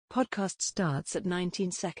Podcast starts at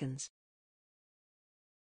 19 seconds.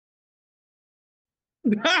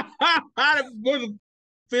 That was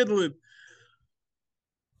fiddling.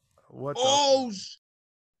 What? Oh,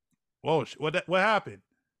 Whoa! What happened?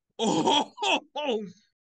 oh,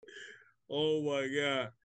 oh my God!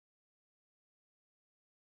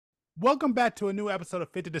 Welcome back to a new episode of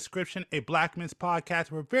Fit the Description, a Black Men's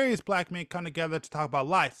podcast where various Black men come together to talk about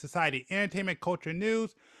life, society, entertainment, culture,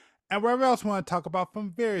 news, and wherever else we want to talk about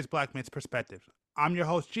from various Black men's perspectives. I'm your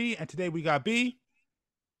host G, and today we got B.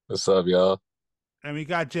 What's up, y'all? And we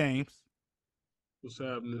got James. What's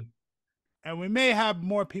happening? And we may have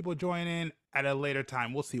more people join in at a later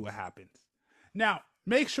time. We'll see what happens. Now,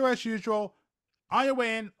 make sure as usual, on your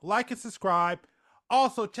way in, like and subscribe.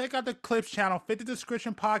 Also, check out the Clips channel, Fit the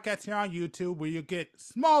Description Podcast here on YouTube, where you get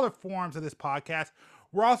smaller forms of this podcast.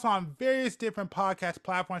 We're also on various different podcast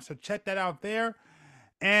platforms, so check that out there.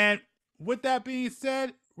 And with that being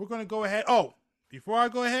said, we're going to go ahead. Oh, before I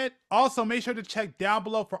go ahead, also make sure to check down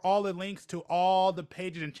below for all the links to all the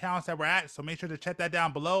pages and channels that we're at. So make sure to check that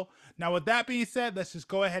down below. Now, with that being said, let's just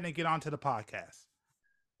go ahead and get on to the podcast.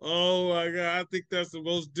 Oh my God! I think that's the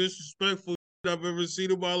most disrespectful I've ever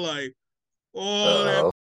seen in my life. Oh,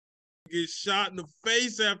 that get shot in the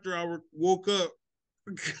face after I woke up.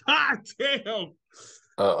 God damn.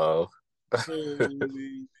 Uh-oh.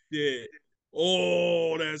 Holy shit.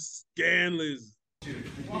 Oh, that's scandalous.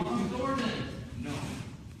 No,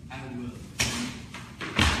 I will.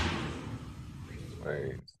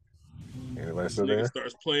 Wait. Anybody This still nigga there?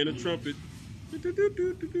 starts playing the trumpet.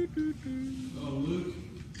 Oh, Luke.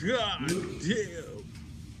 God damn.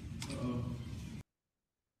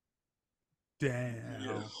 Damn.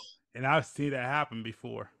 Yeah. And I've seen that happen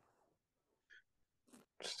before.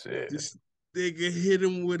 Shit. This nigga hit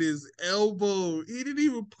him with his elbow. He didn't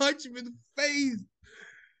even punch him in the face.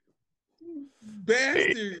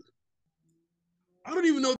 Bastard. I don't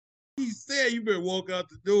even know what he said. You better walk out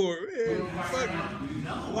the door. Man, fuck.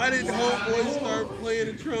 Why did homeboy start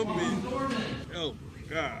playing the trumpet? Oh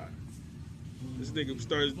my God. This nigga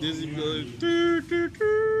starts dizzy going.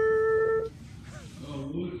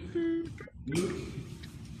 Oh, Luke. Luke.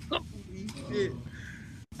 Holy shit.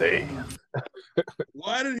 Damn.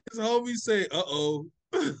 Why did his homie say, uh-oh?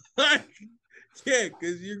 Like, yeah,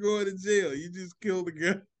 because you're going to jail. You just killed a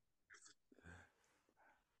guy.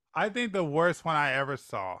 I think the worst one I ever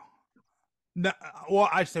saw, no, well,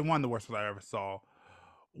 I should say one of the worst ones I ever saw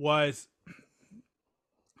was,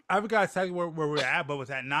 I forgot exactly where we were at, but it was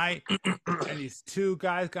at night, and these two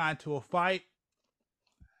guys got into a fight,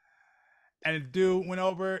 and the dude went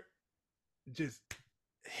over, just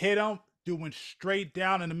hit him, dude went straight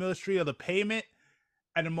down in the middle of the street of the pavement,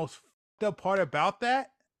 and the most fucked up part about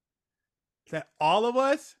that is that all of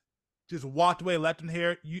us just walked away, left him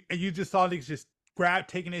here, and you just saw niggas just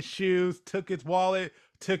taking his shoes, took his wallet,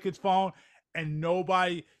 took his phone, and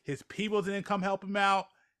nobody, his people didn't come help him out.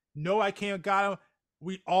 Nobody came and got him.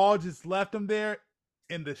 We all just left him there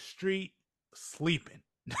in the street sleeping.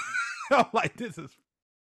 I'm like, this is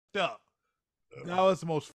fucked up. That was the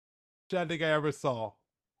most shit I think I ever saw.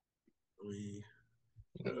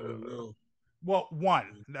 I don't know. Well,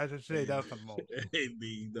 one. I should say that was the most. Hey,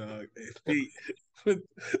 me, dog. Hey,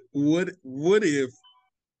 what if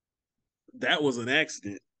that was an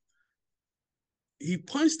accident? He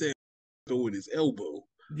punched that with his elbow.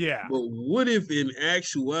 Yeah. But what if in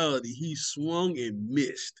actuality he swung and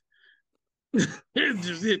missed? And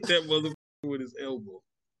just hit that motherfucker with his elbow.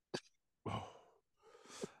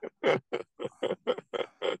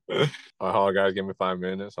 All right, guys, give me 5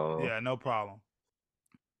 minutes. I don't know. Yeah, no problem.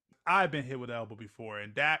 I've been hit with an elbow before,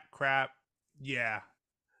 and that crap, yeah.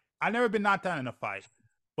 I've never been knocked down in a fight,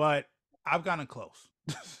 but I've gotten close.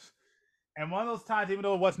 And one of those times, even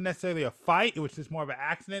though it wasn't necessarily a fight, it was just more of an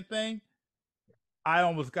accident thing, I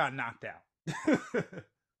almost got knocked out.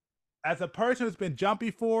 As a person who's been jumped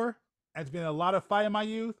before, has been a lot of fight in my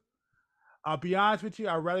youth, I'll be honest with you,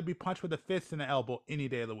 I'd rather be punched with a fist than an elbow any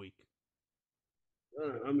day of the week.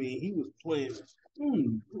 I mean, he was playing.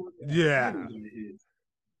 Yeah.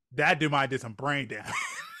 That dude might have did some brain damage.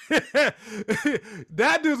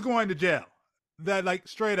 That dude's going to jail. That, like,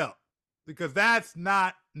 straight up. Because that's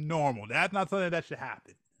not normal. That's not something that should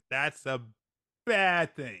happen. That's a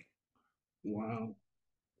bad thing. Wow.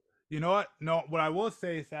 You know what? No, what I will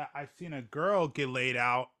say is that I've seen a girl get laid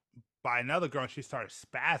out by another girl and she started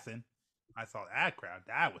spazzing. I saw that crowd.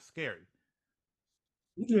 That was scary.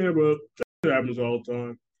 Yeah, but that happens all the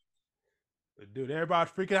time. But dude,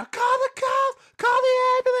 everybody's freaking out. Call the cops! Call the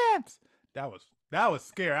ambulance! That was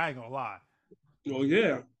scary. I ain't gonna lie. Oh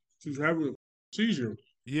yeah, she's having a seizure.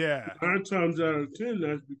 Yeah. 9 times out of 10,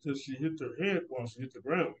 that's because she hit her head while she hit the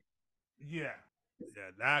ground. Yeah.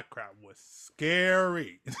 Yeah, that crap was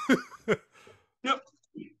scary. Yep.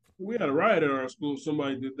 We had a riot at our school.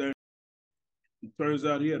 Somebody did that. It turns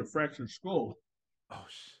out he had a fractured skull. Oh,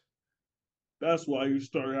 That's why he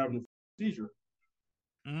started having a seizure.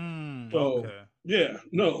 So, okay. yeah,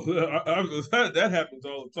 no, that happens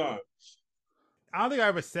all the time. I don't think I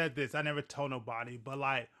ever said this. I never told nobody, but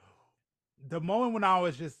like the moment when I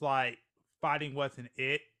was just like fighting wasn't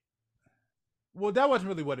it. Well, that wasn't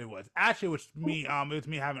really what it was. Actually, it was me. It was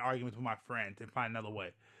me having arguments with my friends and find another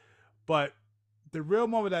way. But the real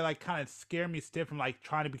moment that like kind of scared me stiff from like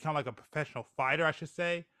trying to become like a professional fighter, I should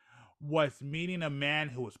say, was meeting a man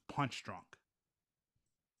who was punch drunk.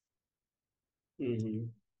 Mm-hmm.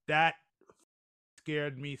 That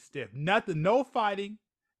scared me stiff. Nothing, no fighting,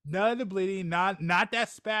 none of the bleeding, not that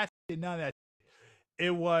spastic, none of that.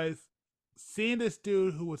 It was seeing this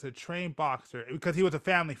dude who was a trained boxer because he was a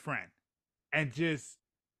family friend, and just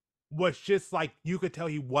was just like you could tell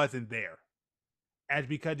he wasn't there. As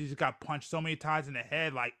because he just got punched so many times in the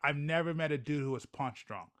head. Like I've never met a dude who was punch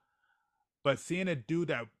drunk. But seeing a dude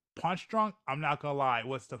that punch drunk, I'm not gonna lie,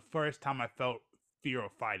 was the first time I felt fear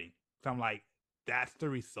of fighting. So I'm like, that's the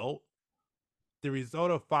result. The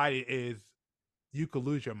result of fighting is you could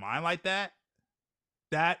lose your mind like that.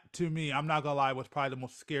 That to me, I'm not gonna lie, was probably the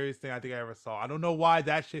most scariest thing I think I ever saw. I don't know why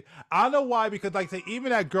that shit. I don't know why, because like I say,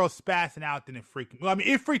 even that girl spazzing out didn't freak me. Well, I mean,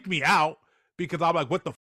 it freaked me out because I'm like, what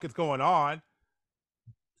the fuck is going on?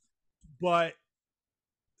 But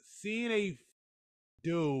seeing a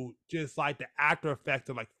dude just like the after effects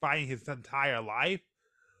of like fighting his entire life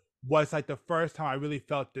was like the first time I really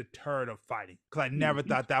felt deterred of fighting, because I never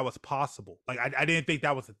thought that was possible. Like I didn't think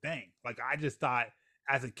that was a thing. Like I just thought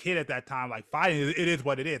as a kid at that time, like fighting, it is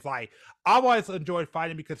what it is. Like I've always enjoyed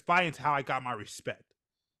fighting because fighting is how I got my respect.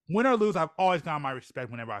 Win or lose, I've always gotten my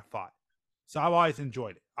respect whenever I fought. So I've always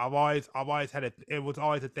enjoyed it. I've always had it. It was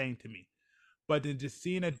always a thing to me. But then just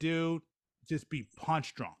seeing a dude just be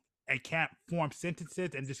punch drunk and can't form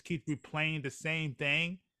sentences and just keep replaying the same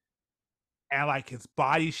thing, and like his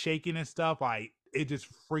body shaking and stuff, like it just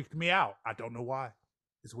freaked me out. I don't know why.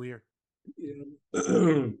 It's weird. Yeah.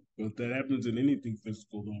 But that happens in anything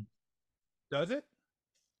physical, though. Does it?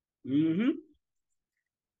 Mm-hmm.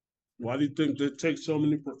 Why do you think they take so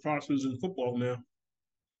many precautions in football now?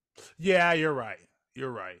 Yeah, you're right.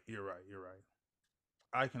 You're right.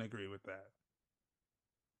 I can agree with that.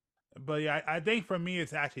 But yeah, I think for me,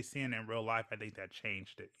 it's actually seeing it in real life. I think that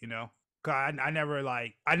changed it. You know, 'cause I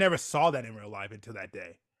never saw that in real life until that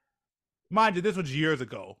day. Mind you, this was years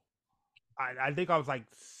ago. I think I was like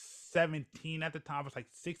 17 at the time. I was like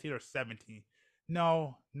 16 or 17.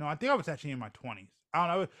 No, I think I was actually in my 20s. I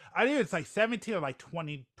don't know. I think it's like 17 or like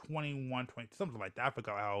 20, 21, 20, something like that. I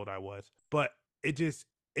forgot how old I was. But it just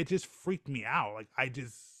freaked me out. Like it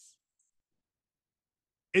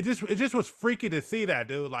just was freaky to see that,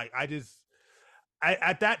 dude. Like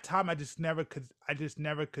at that time I just never could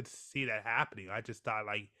see that happening. I just thought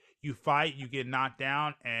like you fight, you get knocked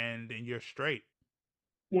down, and then you're straight.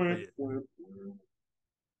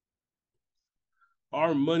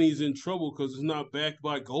 Our money's in trouble because it's not backed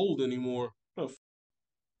by gold anymore. How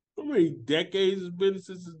many decades has been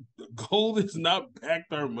since gold has not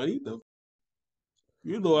backed our money?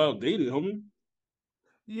 You know, outdated, homie.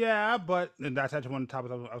 Yeah, but and that's actually one of the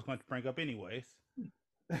topics I was going to bring up anyways.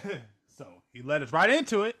 So he led us right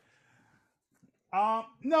into it.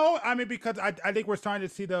 No, I mean, because I think we're starting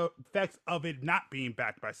to see the effects of it not being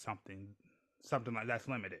backed by something like that's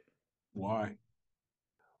limited. Why?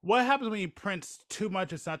 What happens when you print too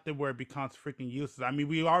much of something where it becomes freaking useless? I mean,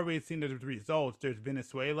 we've already seen the results. There's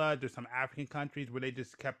Venezuela, there's some African countries where they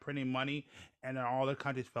just kept printing money, and then all the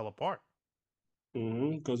countries fell apart.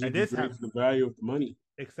 Because it degrades the value of the money.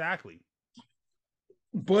 Exactly.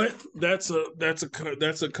 But that's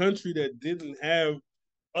a country that didn't have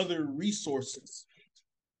other resources.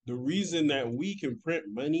 The reason that we can print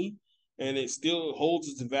money and it still holds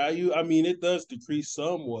its value, I mean, it does decrease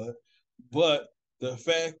somewhat, but the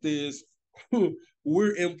fact is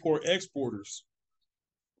we're import exporters.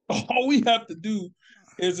 All we have to do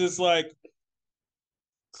is just like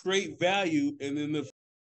create value, and then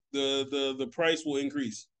the price will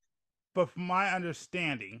increase. But from my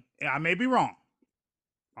understanding, and I may be wrong,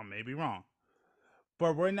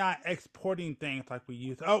 but we're not exporting things like we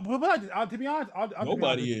used. Oh, but to be honest,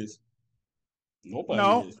 Nobody is.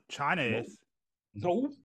 China is.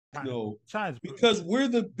 No, China's because we're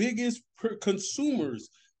the biggest consumers.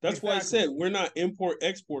 That's why I said we're not import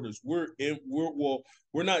exporters. We're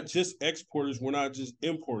not just exporters. We're not just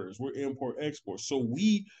importers. We're import exporters. So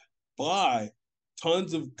we buy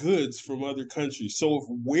tons of goods from other countries. So if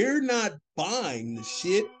we're not buying the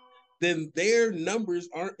shit, then their numbers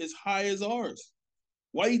aren't as high as ours.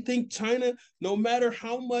 Why do you think China, no matter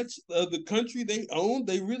how much of the country they own,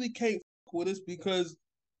 they really can't fuck with us? Because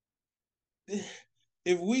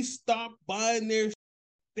if we stop buying their shit,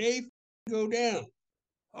 they go down.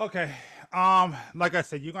 Okay. Like I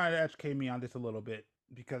said, you're gonna educate me on this a little bit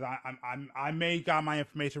because I may got my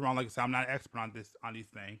information wrong. Like I said, I'm not an expert on these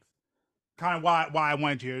things. Kind of why I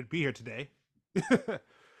wanted you to be here today.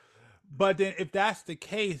 But then, if that's the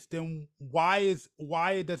case, then why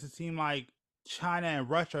does it seem like China and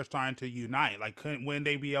Russia are starting to unite? Like, wouldn't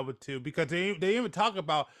they be able to? Because they even talk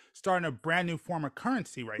about starting a brand new form of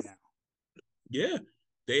currency right now. Yeah,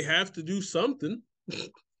 they have to do something.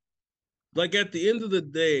 Like at the end of the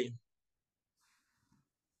day,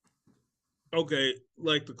 okay,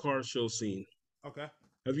 like the car show scene. Okay.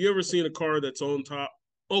 Have you ever seen a car that's on top?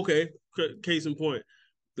 Okay, case in point,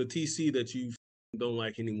 the TC that you don't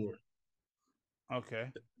like anymore. Okay.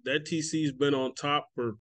 That TC's been on top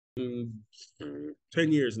for 10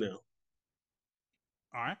 years now.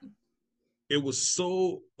 All right. It was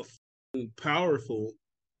so powerful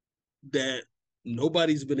that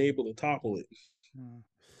nobody's been able to topple it.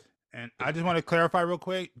 And I just want to clarify real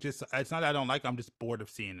quick. Just it's not that I don't like it, I'm just bored of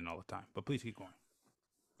seeing it all the time. But please keep going.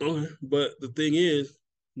 Okay, but the thing is,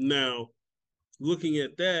 now looking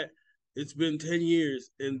at that, it's been 10 years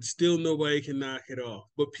and still nobody can knock it off.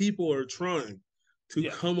 But people are trying to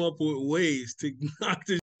come up with ways to knock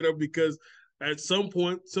this shit up because at some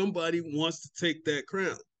point somebody wants to take that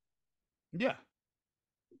crown. Yeah.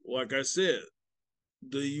 Like I said,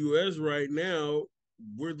 the US right now,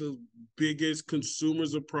 we're the biggest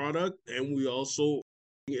consumers of product and we also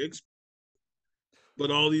export.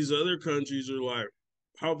 But all these other countries are like,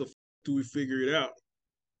 how the do we figure it out?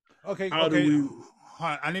 Okay. How okay. do we...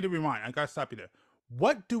 I need to rewind. I gotta stop you there.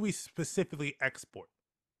 What do we specifically export?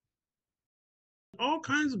 All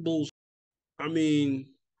kinds of bullshit. I mean,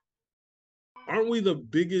 aren't we the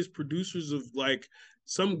biggest producers of like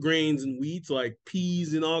some grains and wheats, like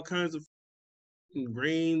peas and all kinds of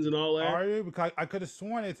grains and all that? Are you? Because I could have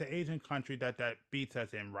sworn it's an Asian country that beats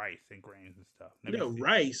us in rice and grains and stuff. Yeah,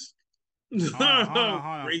 rice. Hold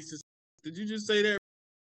on. Racist. Did you just say that?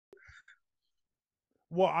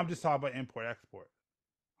 Well, I'm just talking about import export.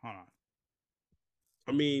 Hold on.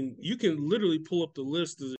 I mean, you can literally pull up the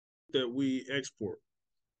list that we export.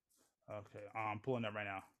 Okay, I'm pulling that right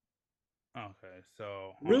now. Okay,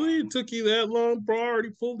 so really, it took you that long, bro? I already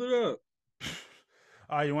pulled it up.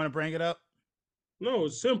 You want to bring it up? No,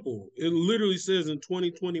 it's simple. It literally says in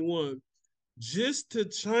 2021, just to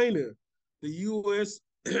China, the U.S.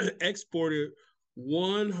 exported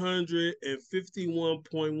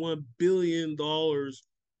 $151.1 billion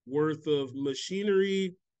worth of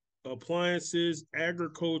machinery, appliances,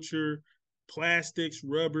 agriculture, plastics,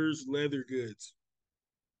 rubbers, leather goods.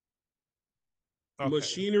 Okay.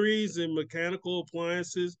 Machineries and mechanical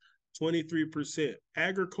appliances, 23%.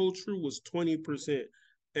 Agriculture was 20%.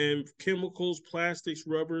 And chemicals, plastics,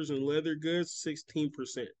 rubbers, and leather goods, 16%.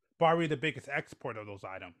 But are we the biggest exporter of those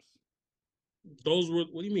items? Those were,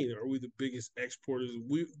 what do you mean? Are we the biggest exporters?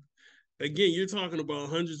 Again, you're talking about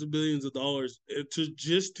hundreds of billions of dollars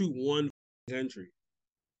to one country.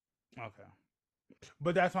 Okay.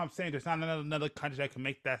 But that's what I'm saying. There's not another country that can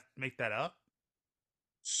make that up.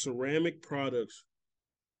 Ceramic products,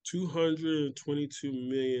 $222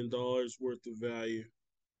 million worth of value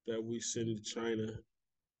that we send to China.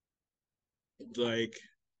 Like,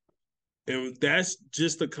 and that's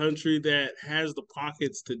just a country that has the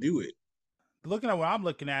pockets to do it. Looking at what I'm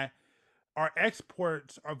looking at, our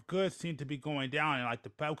exports of goods seem to be going down. And like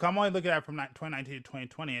I'm only looking at it from 2019 to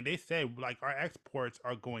 2020, and they say like our exports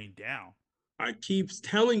are going down. I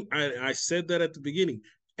said that at the beginning.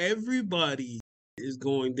 Everybody is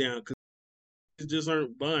going down because they just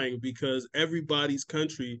aren't buying because everybody's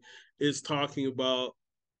country is talking about.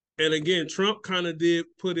 And again, Trump kind of did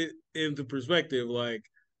put it into perspective, like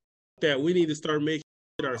that we need to start making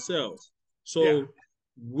it ourselves. So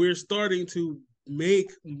we're starting to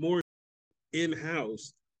make more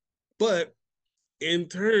in-house, but in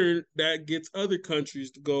turn, that gets other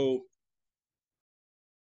countries to go,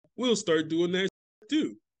 we'll start doing that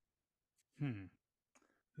too.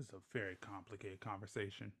 This is a very complicated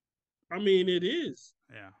conversation. I mean, it is.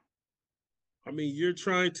 Yeah. I mean, you're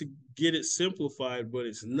trying to get it simplified, but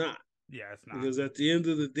it's not. Yeah, it's not. Because at the end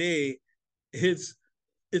of the day, it's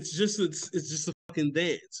just a fucking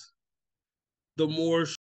dance. The more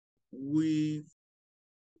we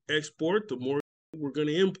export, the more we're going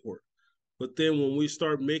to import. But then when we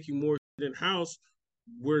start making more in house,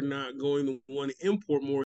 we're not going to want to import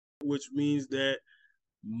more, which means that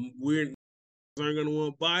we're aren't going to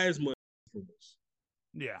want to buy as much from us.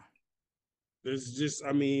 Yeah. There's just,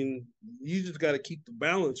 I mean, you just got to keep the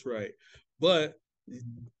balance right. But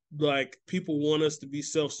like people want us to be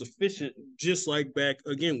self-sufficient, just like back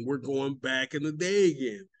again. We're going back in the day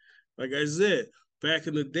again. Like I said, back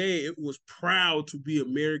in the day, it was proud to be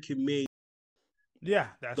American made. Yeah,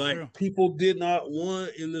 that's like true. people did not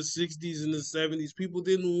want in the 60s and the 70s. People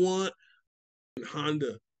didn't want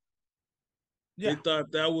Honda. Yeah. They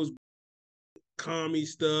thought that was commie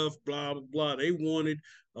stuff, blah blah blah. They wanted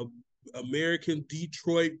a American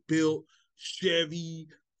Detroit built Chevy,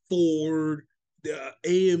 Ford,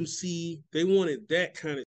 AMC. They wanted that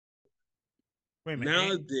kind of. Wait a minute.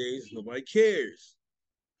 Nowadays, nobody cares.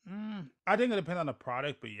 I think it depends on the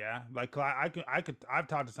product, but yeah, like I've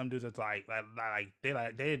talked to some dudes that's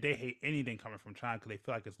they hate anything coming from China because they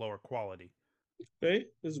feel like it's lower quality. Okay,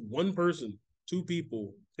 it's one person, 2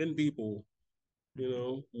 people, 10 people. You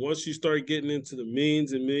know, once you start getting into the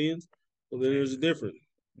millions and millions, well, then there's a difference.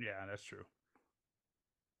 Yeah, that's true.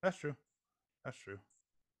 That's true. That's true.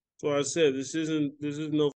 So I said this isn't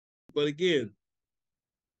no. But again,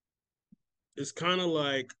 it's kind of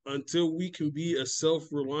like until we can be a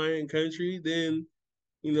self-reliant country, then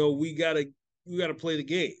you know we gotta play the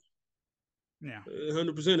game. Yeah,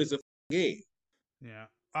 100%. It's a game. Yeah.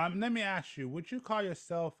 Let me ask you: would you call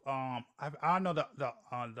yourself I know the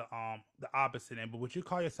opposite end, but would you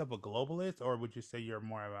call yourself a globalist, or would you say you're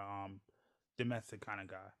more of a domestic kind of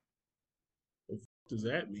guy? What does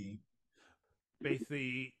that mean?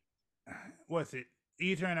 Basically, what's it?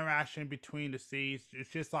 Easier interaction between the seas. It's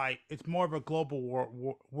just like it's more of a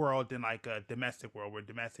global world than like a domestic world. Where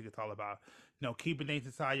domestic is all about keeping things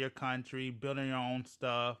inside your country, building your own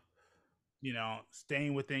stuff.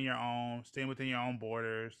 Staying within your own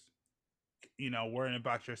borders. Worrying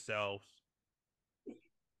about yourselves.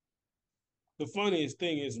 The funniest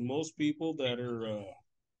thing is most people that are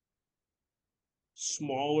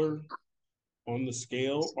smaller on the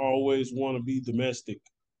scale always want to be domestic.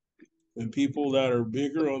 And people that are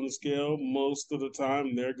bigger on the scale, most of the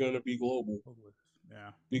time, they're going to be global. Yeah.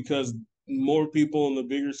 Because more people on the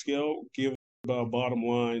bigger scale give about bottom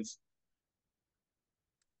lines.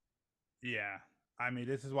 Yeah. I mean,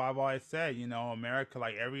 this is why I've always said, America,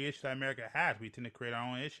 like every issue that America has, we tend to create our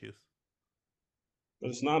own issues. But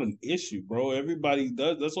it's not an issue, bro. Everybody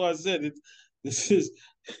does. That's why I said this is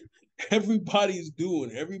everybody's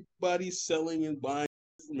doing. Everybody's selling and buying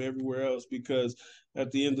from everywhere else because at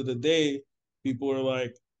the end of the day, people are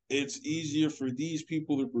like, it's easier for these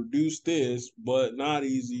people to produce this, but not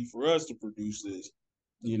easy for us to produce this.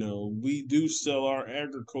 We do sell our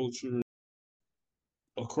agriculture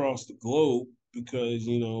across the globe because,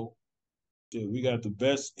 we got the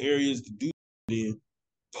best areas to do it in.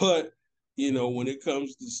 But, when it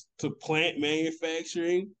comes to plant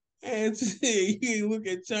manufacturing, and you look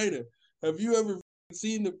at China. Have you ever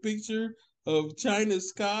seen the picture of China's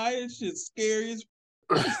sky? It's just scary as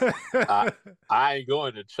I ain't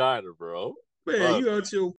going to China, bro. man, you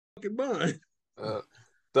out your fucking mind.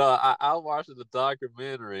 I watched the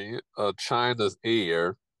documentary of China's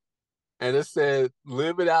air, and it said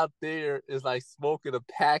living out there is like smoking a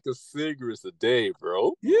pack of cigarettes a day,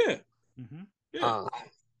 bro. Yeah. Mm-hmm. Yeah.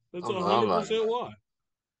 That's 100% why.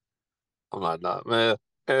 I'm like, nah, man.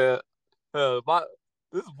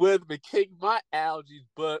 This weather been kicking my allergies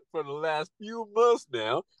butt for the last few months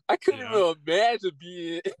now. I couldn't even imagine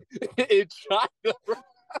being in China, bro.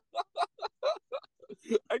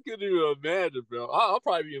 I couldn't even imagine, bro. I'll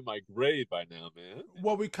probably be in my grave by now, man.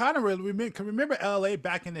 Well, we kind of remember LA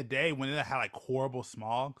back in the day when it had like horrible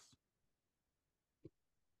smogs.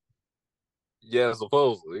 Yeah,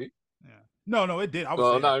 supposedly. Yeah. No, it did.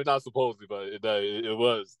 No, not supposedly, but it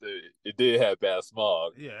was. It did have bad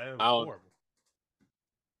smog. Yeah, it was horrible.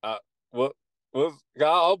 What was? I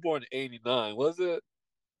was born in '89. Was it?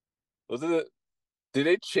 Did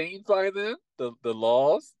they change by then the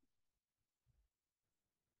laws?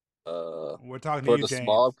 We're talking for to you, the James.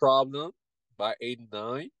 smog problem by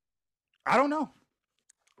 '89. I don't know.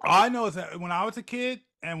 All I know is that when I was a kid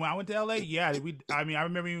and when I went to LA, yeah, I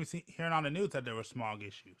remember even hearing on the news that there were smog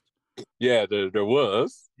issues. Yeah, there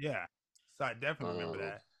was. Yeah, so I definitely remember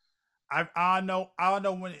that.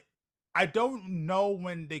 I don't know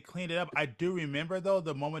when they cleaned it up. I do remember though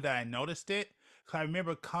the moment that I noticed it, because I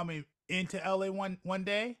remember coming into LA one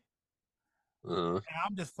day, and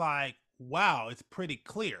I'm just like, wow, it's pretty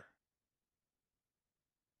clear.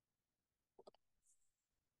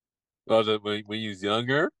 Was it when you was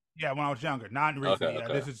younger? Yeah, when I was younger, not recently.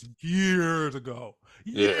 Okay. This is years ago.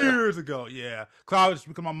 Years ago, yeah. Because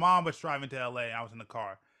my mom was driving to LA, and I was in the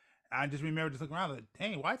car, I just remember just looking around like,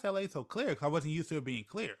 dang, why is LA so clear? Because I wasn't used to it being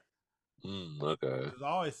clear. Okay. It was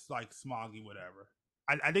always like smoggy, whatever.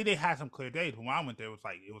 I think they had some clear days, but when I went there, it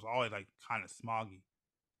was always like kind of smoggy.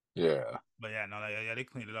 Yeah. But yeah, no, they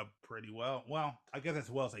cleaned it up pretty well. Well, I guess as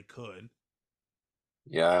well as they could.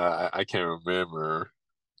 Yeah, I can't remember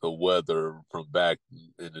the weather from back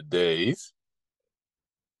in the days.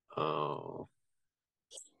 Um,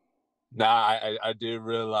 Now I did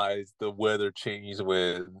realize the weather changed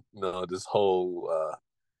when this whole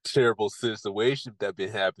terrible situation that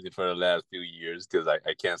been happening for the last few years because I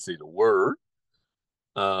can't see the word.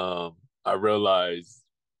 I realized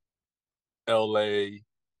LA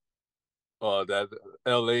that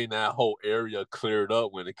LA and that whole area cleared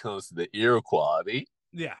up when it comes to the air quality.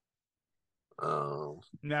 Yeah.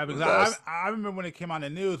 Yeah, because That's I remember when it came on the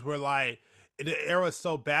news where like the air was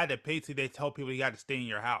so bad that basically they tell people you got to stay in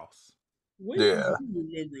your house. When yeah. do you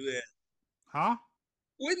remember that? Huh?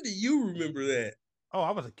 When do you remember that? Oh,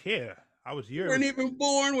 I was a kid. I was You years. weren't even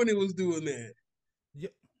born when it was doing that. Yeah.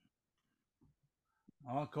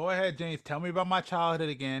 Oh, go ahead, James. Tell me about my childhood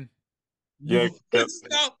again. Yeah, It's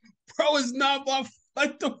not, bro. It's not my.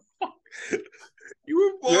 What the fuck?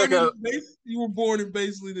 You were Yeah, born you were born in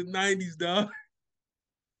basically the '90s, dog.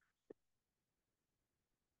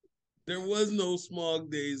 There was no smog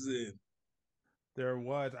days then. There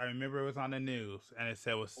was. I remember it was on the news, and it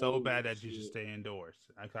said it was so Oh, bad that you should shit. stay indoors.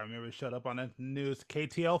 I remember it showed up on the news,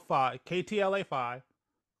 KTLA 5,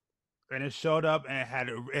 and it showed up and it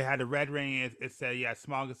had a red ring. It said, "Yeah,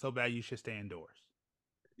 smog is so bad you should stay indoors."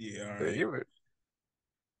 Yeah, all Yeah, right.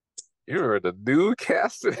 you were the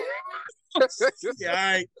newscaster. Yeah, all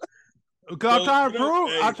right. Because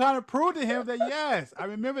hey. I'm trying to prove to him that yes, I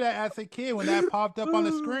remember that as a kid when that popped up on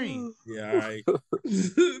the screen. Yeah, all right.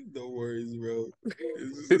 No worries, bro.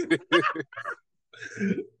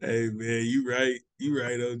 Hey, man, you right. You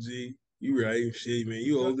right, OG. You right. Shit, man.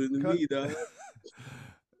 You older than me, dog.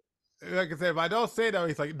 Like I said, if I don't say that,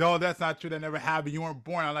 he's like, "No, that's not true. That never happened. You weren't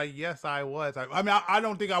born." I'm like, "Yes, I was." I mean, I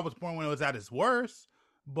don't think I was born when it was at its worst,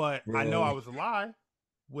 but I know I was alive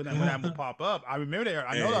when that would pop up. I remember the air.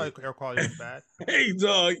 I know that air quality was bad. Hey,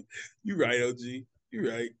 dog. You right, OG. You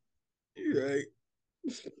right. You right.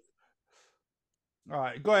 All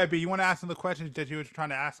right, go ahead, B. You want to ask him the questions that you were trying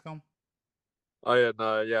to ask him? Oh yeah,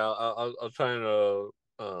 no, yeah. I was trying to.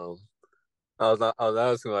 I was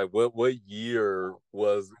asking like, what year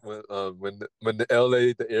was when the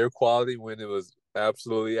LA the air quality when it was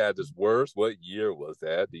absolutely at its worst? What year was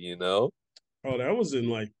that? Do you know? Oh, that was in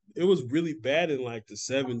like it was really bad in like the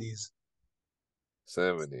 '70s.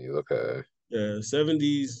 70s. Okay. Yeah,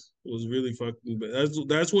 '70s was really fucking bad.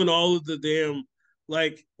 That's when all of the damn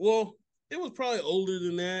like well, it was probably older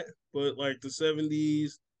than that, but like the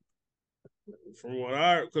 '70s, from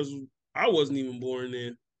what because I wasn't even born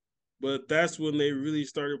then. But that's when they really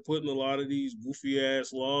started putting a lot of these goofy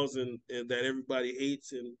ass laws and that everybody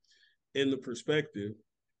hates in the perspective.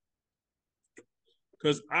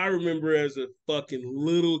 Because I remember as a fucking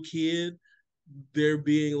little kid, there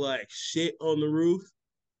being like shit on the roof,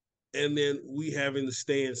 and then we having to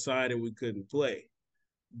stay inside and we couldn't play.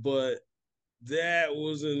 But that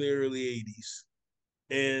was in the early '80s,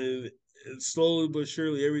 and slowly but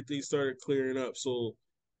surely everything started clearing up. So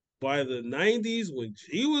by the '90s, when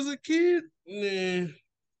he was a kid, nah,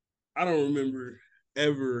 I don't remember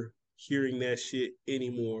ever hearing that shit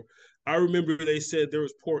anymore. I remember they said there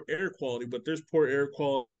was poor air quality, but there's poor air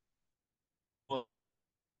quality.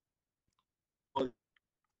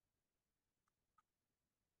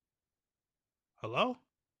 Hello,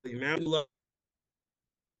 Now,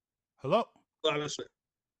 hello.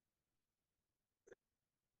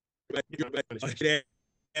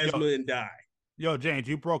 asthma and die. Yo, James,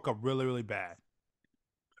 you broke up really, really bad.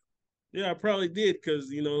 Yeah, I probably did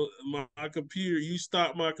because my computer. You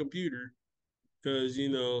stopped my computer because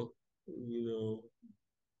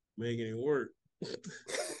making it work.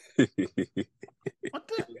 What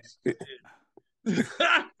the?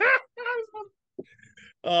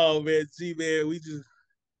 Oh man, see man,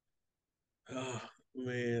 oh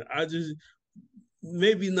man, I just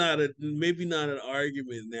maybe not an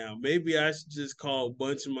argument now. Maybe I should just call a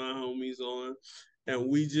bunch of my homies on, and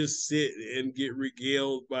we just sit and get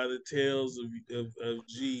regaled by the tales of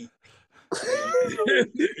G.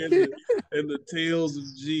 And the tales of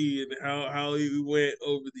G and how he went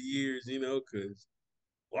over the years, because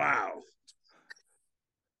wow.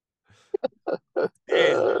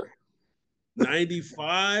 Damn.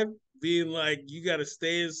 95 being like you gotta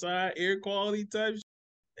stay inside air quality type shit.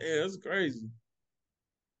 Yeah, that's crazy.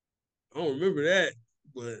 I don't remember that,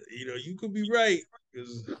 but you could be right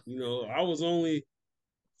because I was only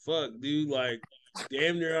fuck, dude, like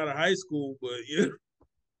damn near out of high school, but you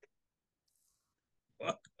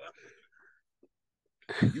know,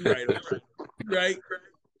 you right, you right.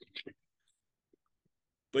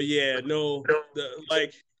 But yeah, no,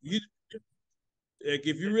 like you, like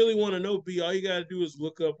if you really want to know, B, all you gotta do is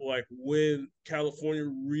look up like when California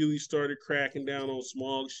really started cracking down on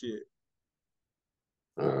smog shit.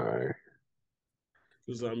 All right.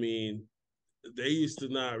 Because I mean, they used to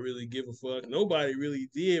not really give a fuck. Nobody really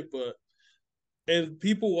did, but and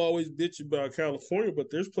people always bitch about California, but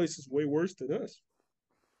there's places way worse than us.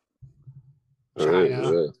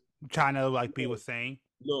 China. China, like B was saying.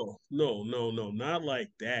 No, not like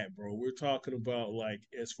that, bro. We're talking about like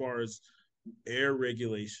as far as air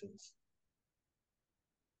regulations.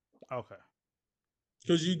 Okay.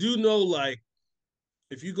 Because you do know, like,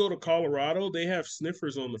 if you go to Colorado, they have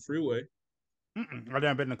sniffers on the freeway. I've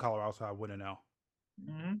never been to Colorado, so I wouldn't know.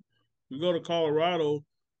 Mm-hmm. You go to Colorado,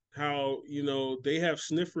 how they have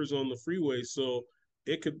sniffers on the freeway, so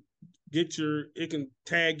it could it can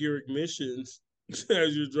tag your emissions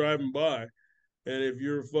as you're driving by, and if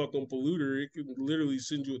you're a fucking polluter, it can literally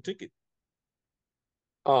send you a ticket.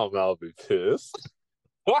 Oh, I'll be pissed.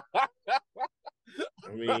 I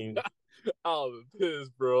mean, I'll be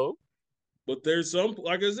pissed, bro. but there's some,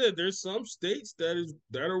 like I said, there's some states that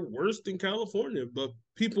are worse than California,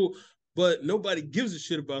 but nobody gives a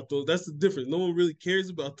shit about those. That's the difference. No one really cares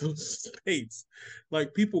about those states.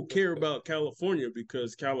 Like people care about California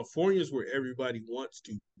because California is where everybody wants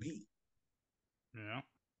to be. Yeah.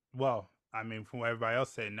 Well, I mean, from what everybody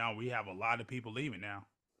else said, now we have a lot of people leaving now.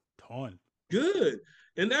 Ton. Good.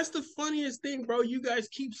 And that's the funniest thing, bro. You guys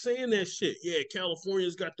keep saying that shit. Yeah,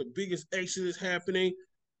 California's got the biggest exodus happening.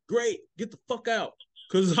 Great. Get the fuck out.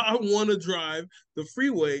 Because I want to drive the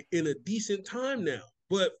freeway in a decent time now.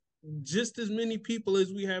 But just as many people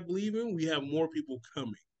as we have leaving, we have more people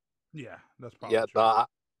coming. Yeah, that's probably Yeah, true.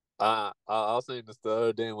 I was saying this the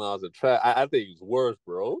other day when I was in track. I think it's worse,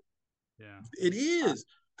 bro. Yeah. It is.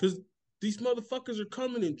 Because these motherfuckers are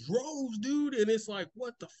coming in droves, dude. And it's like,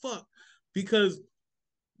 what the fuck? Because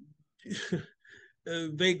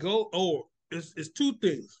they go, it's two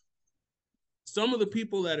things. Some of the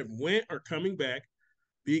people that have went are coming back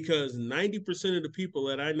because 90% of the people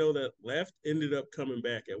that I know that left ended up coming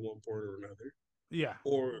back at one point or another. Yeah.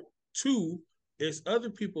 Or two, it's other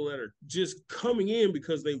people that are just coming in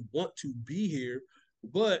because they want to be here,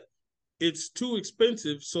 but it's too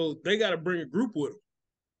expensive, so they got to bring a group with them.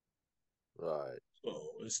 Right. So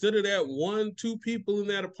instead of that 1-2 people in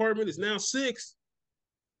that apartment, it's now 6.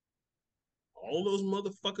 All those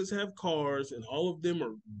motherfuckers have cars, and all of them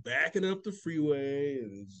are backing up the freeway,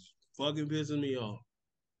 and it's fucking pissing me off.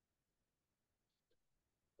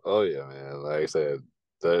 Oh yeah, man. Like I said,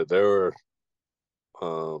 there were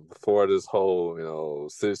before this whole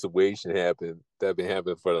situation happened that been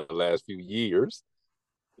happening for the last few years.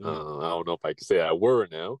 I don't know if I can say that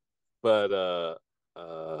word now, but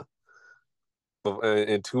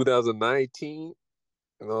in 2019,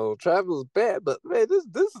 traffic was bad, but man,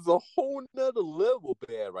 this is a whole nother level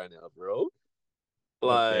bad right now, bro.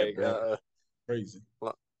 Like, crazy.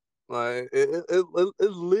 Like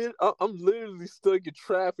I'm literally stuck in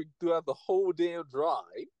traffic throughout the whole damn drive.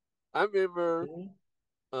 I remember,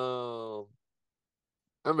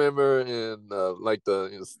 in like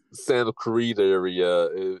the Santa Clarita area.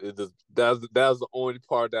 That was the only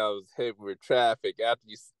part that was heavy with traffic. After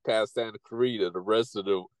you pass Santa Clarita, the rest of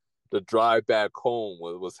the drive back home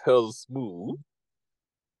was hella smooth.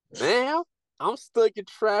 Now I'm stuck in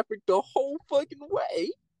traffic the whole fucking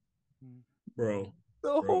way, bro.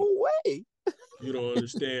 The whole way. You don't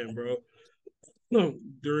understand, bro.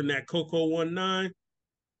 During that Coco 19,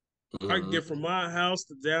 I can get from my house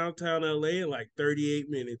to downtown LA in like 38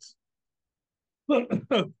 minutes.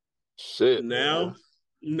 Shit. Now,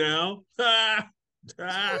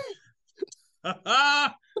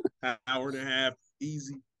 hour and a half,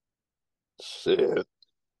 easy. Shit.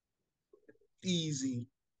 Easy.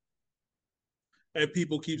 And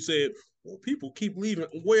people keep saying, well, people keep leaving.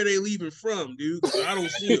 Where are they leaving from, dude? Because I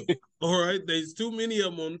don't see them. All right, there's too many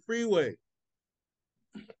of them on the freeway.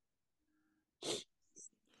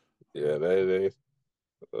 Yeah, they're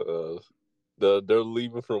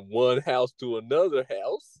leaving from one house to another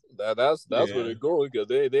house. That's where they're going because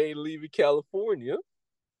they ain't leaving California.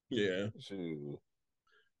 Yeah. Shoot.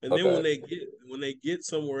 And then when they get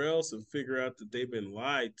somewhere else and figure out that they've been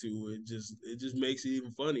lied to, it just makes it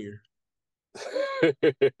even funnier.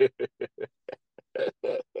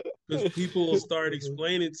 Because people will start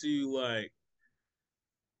explaining to you like,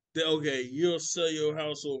 okay, you'll sell your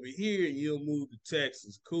house over here and you'll move to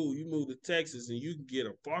Texas. Cool, you move to Texas and you can get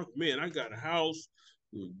a park. Man, I got a house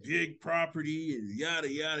big property and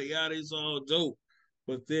yada yada yada. It's all dope.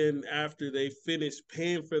 But then after they finished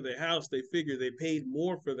paying for the house, they figured they paid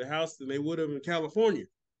more for the house than they would have in California.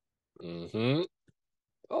 Mm-hmm.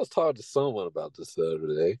 I was talking to someone about this the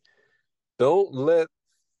other day. Don't let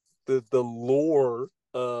the lure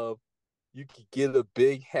of you could get a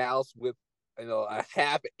big house with a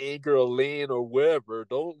half acre of land or whatever.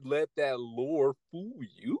 Don't let that lure fool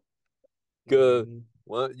you, because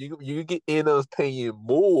well, you can end up paying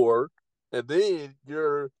more, and then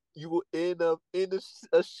you will end up in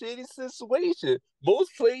a shitty situation.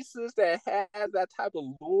 Most places that have that type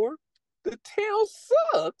of lure, the town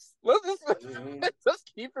sucks. Let's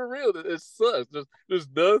just keep it real. It sucks. There's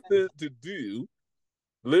nothing to do.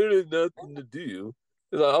 Literally nothing to do.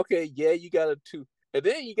 It's like, okay, yeah, you got and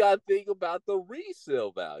then you got to think about the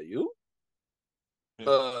resale value.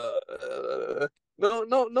 No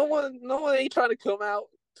one ain't trying to come out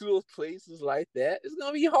to those places like that. It's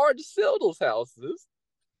gonna be hard to sell those houses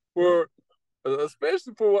for,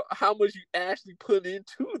 especially for how much you actually put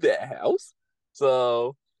into that house.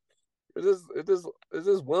 So it's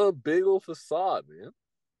just one big old facade, man.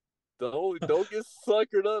 Don't get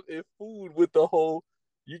suckered up and fooled with the whole.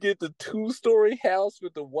 You get the 2-story house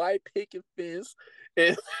with the white picket fence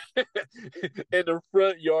and and the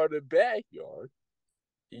front yard and backyard.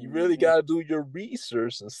 You really gotta do your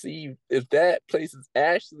research and see if that place is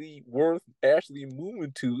actually worth actually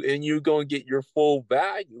moving to, and you're gonna get your full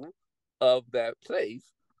value of that place.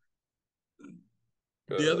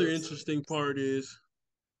 The other interesting part is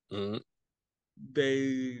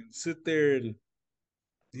they sit there and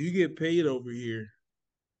you get paid over here.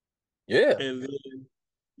 Yeah. And then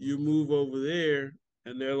you move over there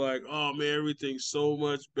and they're like, oh man, everything's so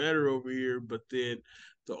much better over here. But then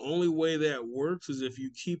the only way that works is if you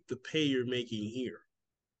keep the pay you're making here.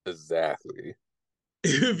 Exactly.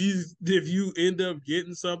 If you end up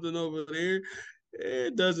getting something over there,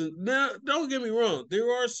 it doesn't. Now, don't get me wrong.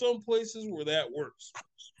 There are some places where that works.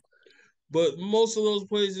 But most of those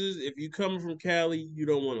places, if you come from Cali, you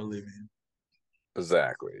don't want to live in.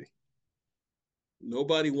 Exactly.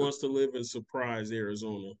 Nobody wants to live in Surprise,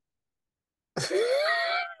 Arizona.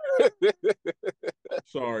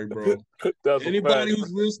 Sorry, bro. Anybody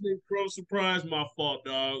who's listening from Surprise, my fault,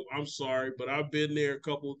 dog. I'm sorry, but I've been there a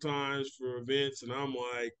couple of times for events, and I'm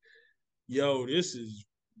like, yo,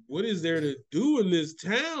 what is there to do in this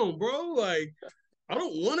town, bro? Like, I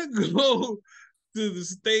don't want to go to the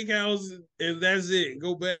steakhouse and that's it, and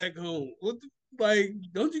go back home.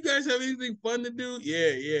 Don't you guys have anything fun to do?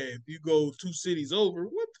 Yeah. If you go 2 cities over,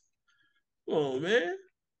 what? Come on, man.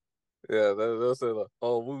 Yeah, that's it.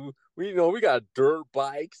 Oh, we got dirt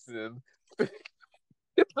bikes and. Bro,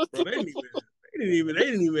 they didn't even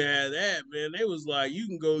have that, man. They was like, you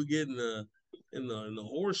can go get in the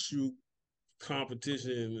horseshoe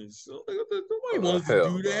competition, and so nobody wants to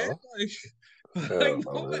do that.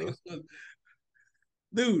 Nobody wants.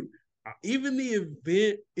 Dude, even the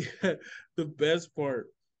event, the best part,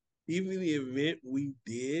 even the event we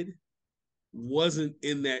did wasn't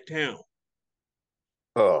in that town.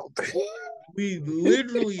 Oh, we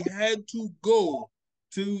literally had to go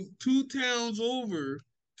to 2 towns over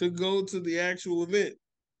to go to the actual event.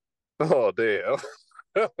 Oh, damn.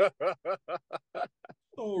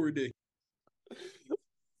 So ridiculous.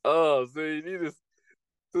 Oh, so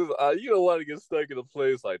you don't want to get stuck in a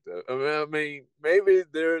place like that. I mean, maybe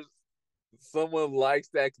there's someone likes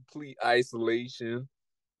that complete isolation.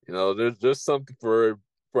 There's something for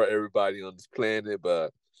everybody on this planet,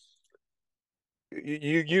 but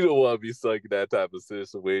you don't want to be stuck in that type of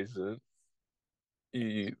situation.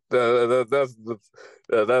 That's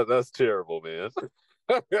terrible, man.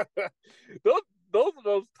 those are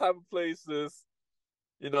those type of places.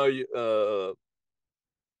 You're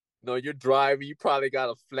driving. You probably got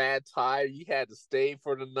a flat tire. You had to stay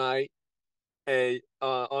for the night, and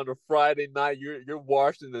on a Friday night, you're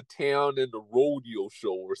watching the town in the rodeo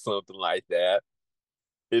show or something like that.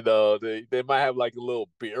 They might have like a little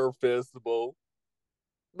beer festival,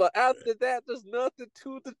 but after that, there's nothing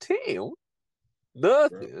to the town.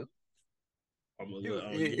 Nothing.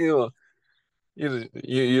 You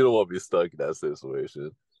don't want to be stuck in that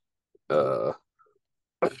situation. Oh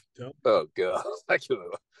God, I can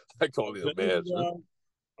only imagine.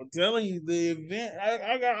 I'm telling you, the event.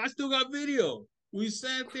 I still got video. We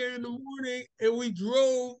sat there in the morning and we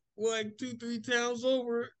drove like 2-3 towns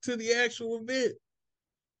over to the actual event.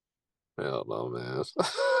 Hell no, man.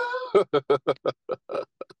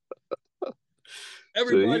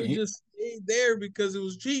 Everybody just stayed there because it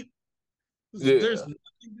was cheap. There's nothing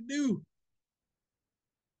to do.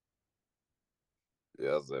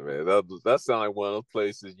 Yeah, I said, man, that sounds like one of those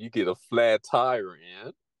places you get a flat tire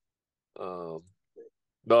in. Um,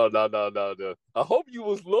 no. I hope you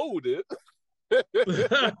was loaded.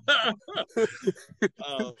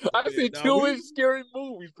 Oh I man, see two scary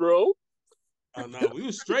movies, bro. no, we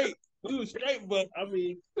was straight. We was straight, but I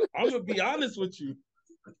mean, I'm gonna be honest with you,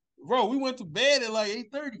 bro. We went to bed at like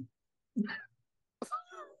 8:30.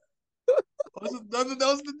 Nothing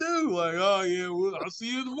else to do. Like, oh yeah, I'll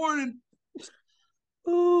see you in the morning.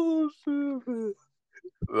 Oh shit, man.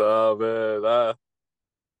 Nah, man.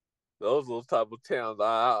 Those type of towns.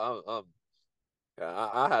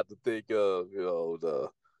 I have to think of the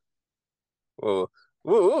what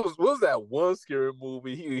was that one scary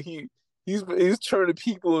movie? He's turning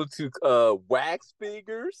people into wax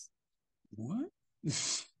figures. What?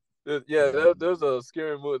 Yeah, there's a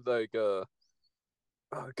scary movie like oh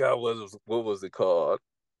God, what was it called?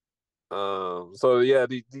 So yeah,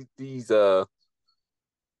 these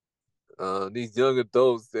young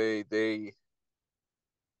adults they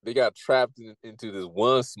got trapped into this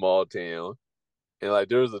one small town, and like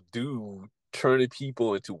there's a dude turning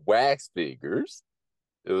people into wax figures.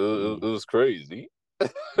 It was crazy.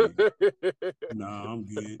 Nah, I'm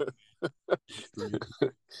good. Straight.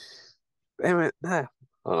 Damn it! Nah.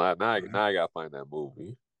 Oh, now I gotta find that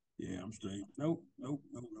movie. Yeah, I'm straight. Nope. I'm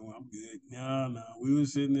good. No. We were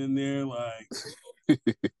sitting in there like,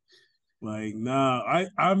 nah.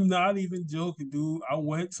 I'm not even joking, dude. I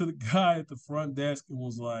went to the guy at the front desk and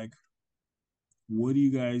was like, "What do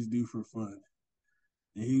you guys do for fun?"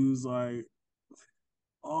 And he was like,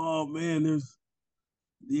 "Oh man, man.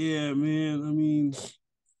 I mean,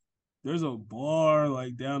 there's a bar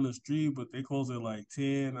like down the street, but they close at like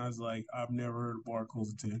 10." I was like, "I've never heard a bar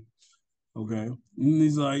close at 10." Okay. And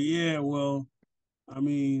he's like, "Yeah, well, I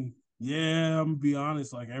mean, yeah, I'm gonna be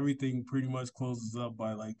honest, like everything pretty much closes up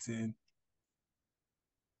by like 10."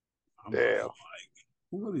 I'm Damn. like,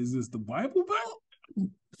 what is this, the Bible Belt?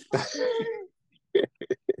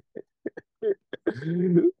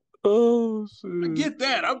 Oh shit. I get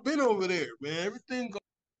that. I've been over there, man. Everything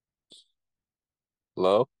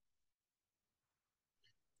Hello?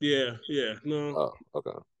 Yeah, no. Oh,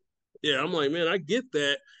 okay. Yeah, I'm like, man, I get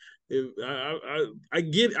that. I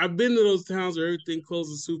get I've been to those towns where everything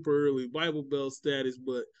closes super early, Bible Belt status,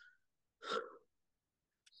 but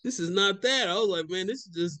this is not that. I was like, man, this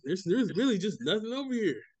is just there's really just nothing over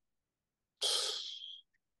here.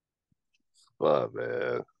 Oh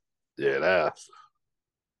man. Yeah, that's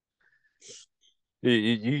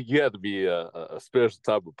you have to be a special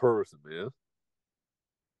type of person, man.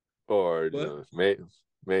 Or But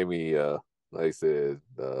maybe like I said,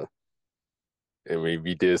 and maybe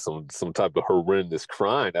you did some type of horrendous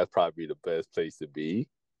crime, that's probably the best place to be.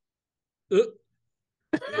 well,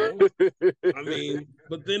 I mean,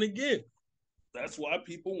 but then again, that's why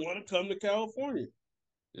people want to come to California.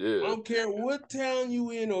 I Yeah. don't care what town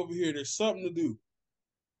you in over here, there's something to do.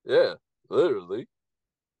 Yeah, literally.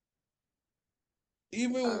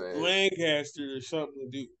 Even I mean, Lancaster, there's something to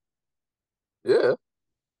do. yeah.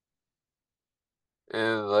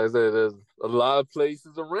 And like I said, there's a lot of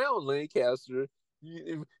places around Lancaster.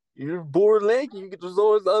 If you're bored Lancaster, there's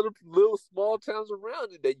always other little small towns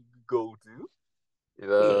around it that you can go to. You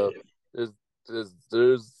know,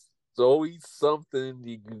 there's always something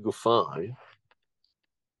you can go find.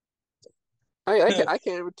 I can't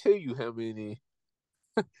even tell you how many,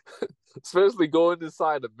 especially going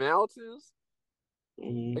inside the mountains.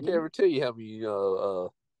 Mm-hmm. I can't even tell you how many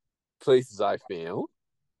places I found.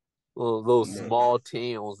 Well, those small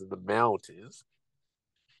towns in the mountains.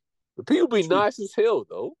 The people be nice as hell,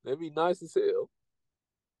 though. They be nice as hell.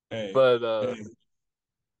 Hey, but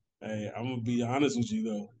hey, I'm gonna be honest with you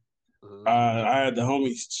though. I had the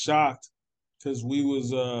homies shocked because we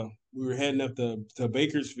were heading up to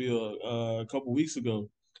Bakersfield a couple weeks ago.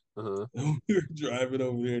 And we were driving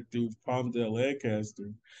over there through Palmdale, Lancaster,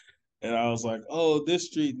 and I was like, "Oh, this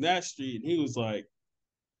street and that street," and he was like,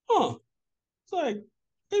 "Huh?" It's like,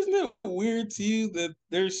 isn't it weird to you that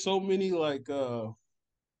there's so many like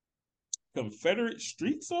Confederate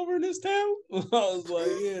streets over in this town? I was like,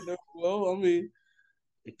 yeah, no, well, I mean,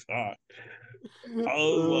 God. I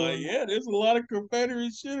was like, yeah, there's a lot of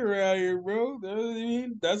Confederate shit around here, bro. That's what I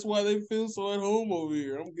mean. That's why they feel so at home over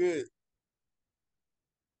here. I'm good.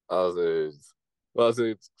 I was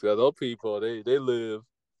those people they live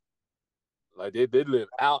like they live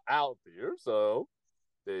out there, so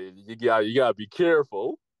you gotta be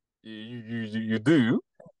careful. You do.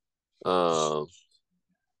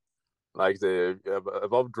 Like I said,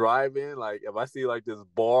 if I'm driving, like if I see like this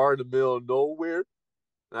bar in the middle of nowhere,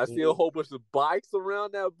 and I see a whole bunch of bikes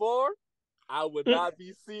around that bar, I would not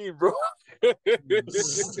be seen, bro.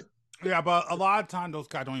 Yeah, but a lot of times those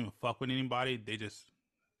guys don't even fuck with anybody. They just,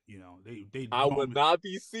 they. I would not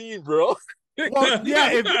be seen, bro. Well,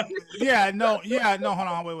 yeah, no. Hold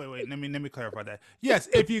on, wait. Let me clarify that. Yes,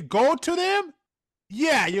 if you go to them,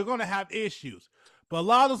 yeah, you're gonna have issues. But a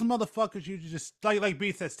lot of those motherfuckers, you just like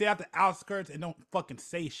B said, stay out the outskirts and don't fucking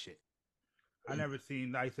say shit. I never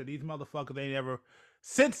seen. Like I said, these motherfuckers, they never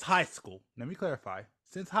since high school. Let me clarify.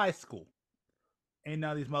 Since high school, ain't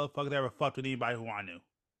none of these motherfuckers ever fucked with anybody who I knew.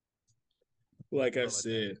 Like I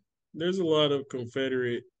said, there's a lot of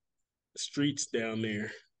Confederate streets down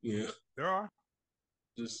there. Yeah, There are.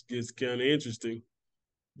 just gets kind of interesting.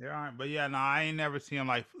 There aren't, but yeah, no, I ain't never seen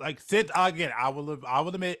like since again. I will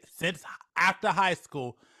admit since after high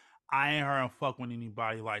school, I ain't heard them fuck with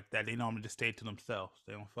anybody like that. They normally just stay to themselves.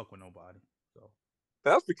 They don't fuck with nobody. So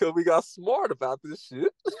That's because we got smart about this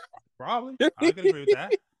shit. probably I can agree with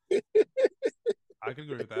that. I can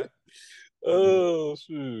agree with that. Oh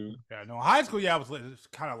shoot! Yeah, no, high school, yeah, it was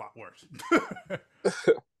kind of a lot worse.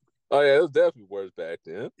 Oh yeah, it was definitely worse back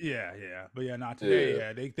then. Yeah, but yeah, not today.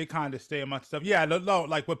 Yeah, they kind of stay amongst stuff. Yeah, no,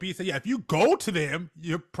 like what Pete said. Yeah, if you go to them,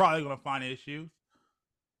 you're probably gonna find issues.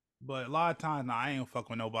 But a lot of times, nah, I ain't fuck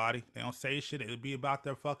with nobody. They don't say shit. It'll be about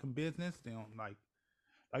their fucking business. They don't like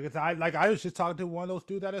I was just talking to one of those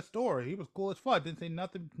dudes at a store. He was cool as fuck. Didn't say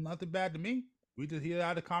nothing bad to me. We just hear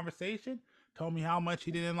out of the conversation. Told me how much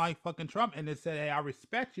he didn't like fucking Trump, and it said, "Hey, I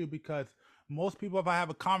respect you because most people, if I have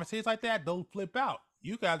a conversation like that, they'll flip out.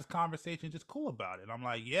 You guys' conversation just cool about it." I'm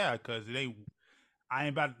like, yeah, because I ain't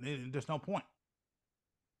about. There's no point.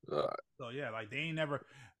 So yeah, like they ain't never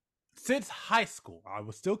since high school. I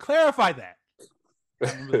will still clarify that.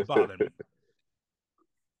 That don't really bother me.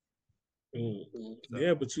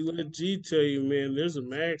 Yeah, but you let G tell you, man, there's a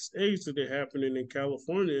mass exodus happening in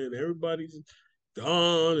California, and everybody's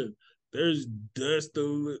gone, and there's dust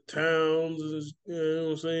over the towns, and you know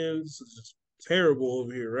what I'm saying? It's terrible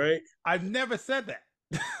over here, right? I've never said that.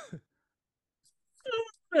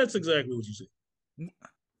 That's exactly what you said.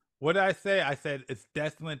 What did I say? I said it's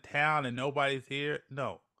desolate town and nobody's here.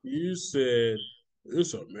 No, you said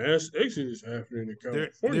it's a mass exodus happening in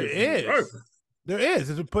California. There is. There is.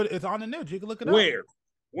 It's on the news. You can look it up.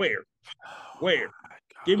 Where? Oh,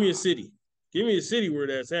 Give me a city. Give me a city where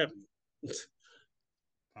that's happening.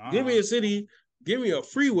 Give me a city. Give me a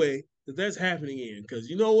freeway that's happening in. Because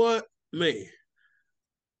you know what? Man,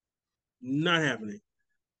 not happening.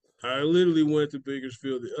 I literally went to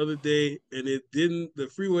Bakersfield the other day, and the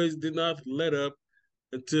freeways did not let up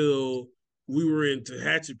until we were in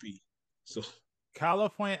Tehachapi. So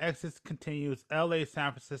California exodus continues. LA,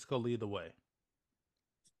 San Francisco lead the way.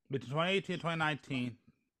 Between 2018 and 2019,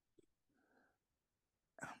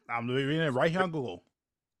 I'm reading it right here on Google,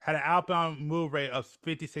 had an outbound move rate of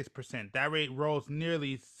 56%. That rate rose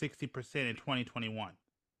nearly 60% in 2021.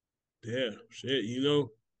 Yeah, shit. You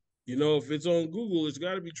know, if it's on Google, it's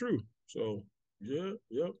got to be true. So, yeah,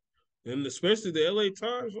 yep. And especially the LA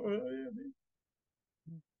Times. Oh, yeah, man.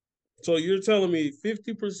 So you're telling me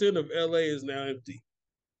 50% of LA is now empty?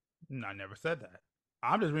 No, I never said that.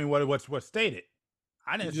 I'm just reading what's stated.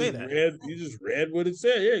 I didn't say that. You just read what it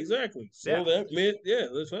said. Yeah, exactly. So that meant,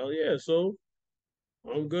 So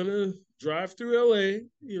I'm gonna drive through LA,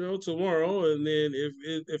 tomorrow, and then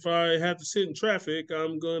if I have to sit in traffic,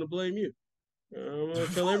 I'm gonna blame you. I'm gonna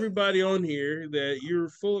tell everybody on here that you're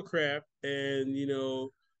full of crap, and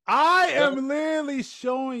I am literally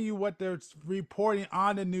showing you what they're reporting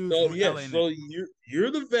on the news. So you're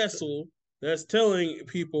the vessel that's telling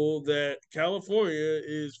people that California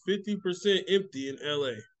is 50% empty in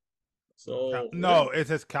LA. So no, it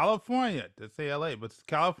says California. It say LA, but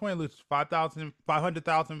California loses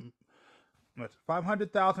 500,000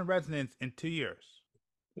 residents in 2 years.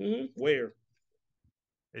 Mm-hmm. Where?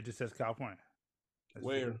 It just says California.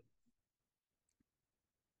 Where?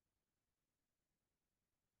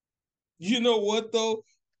 You know what though?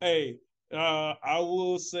 Hey, I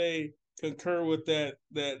will say concur with that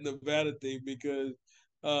Nevada thing because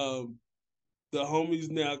the homies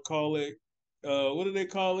now call it what do they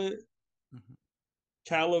call it? Mm-hmm.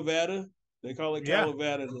 Calavada. They call it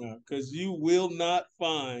Calavada now because you will not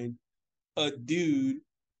find a dude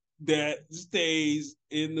that stays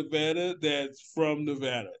in Nevada that's from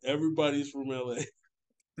Nevada. Everybody's from LA.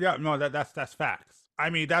 Yeah, no, that's facts. I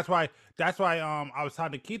mean, that's why I was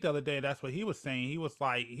talking to Keith the other day. That's what he was saying. He was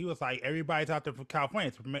like everybody's out there from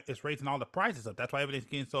California. It's raising all the prices up. That's why everything's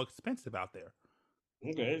getting so expensive out there.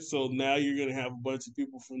 Okay, so now you're gonna have a bunch of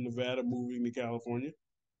people from Nevada moving to California.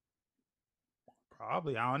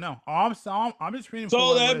 Probably, I don't know. I'm just reading.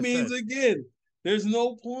 So that means again, there's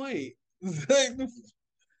no point.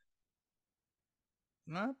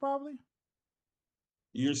 Probably.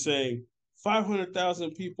 You're saying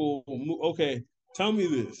 500,000 people. Okay, tell me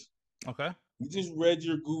this. Okay. You just read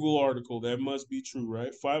your Google article. That must be true,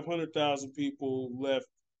 right? 500,000 people left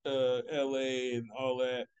LA and all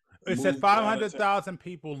that. It said moved out of town. 500,000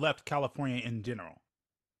 people left California in general.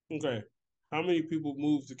 Okay. How many people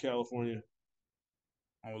moved to California?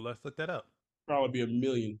 Oh, let's look that up. Probably be a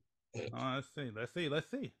million. Let's see.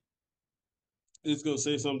 It's going to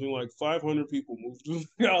say something like 500 people moved to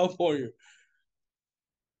California.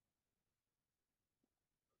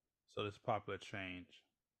 So this popular change.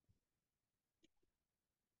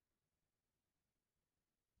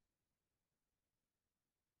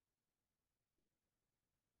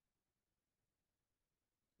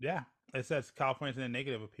 Yeah, it says California's in the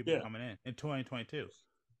negative with people coming in 2022.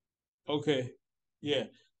 Okay. Yeah.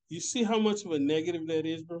 You see how much of a negative that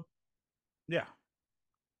is, bro? Yeah.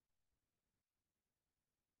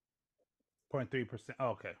 0.3%. Oh,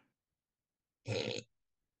 okay.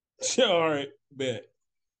 All right, bet.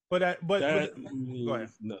 But that go ahead.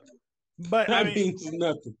 means nothing. But That I mean, means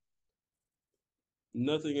nothing.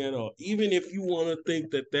 Nothing at all. Even if you want to think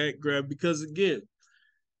that graph, because again,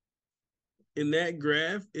 in that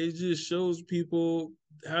graph, it just shows people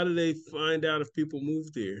how do they find out if people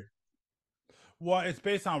moved there. well, it's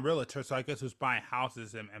based on realtors, so I guess who's buying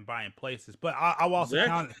houses and buying places. But I'll also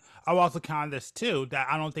Exactly. count this too. That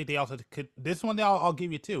I don't think they also could. This one, I'll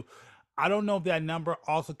give you too. I don't know if that number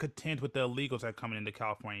also contends with the illegals that are coming into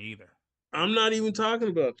California either. I'm not even talking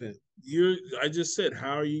about that. I just said,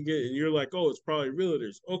 how are you getting? You're like, oh, it's probably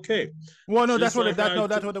realtors. Okay. Well, no, Just that's what like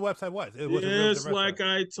that's what the website was. It was Just a like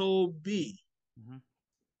I told B.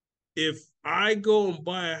 If I go and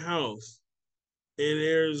buy a house in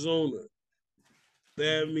Arizona,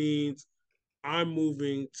 that means I'm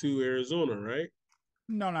moving to Arizona, right?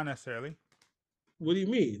 No, not necessarily. What do you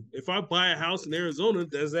mean? If I buy a house in Arizona,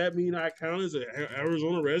 does that mean I count as an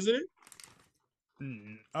Arizona resident?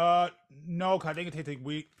 No, cause I think it takes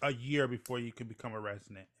a year before you can become a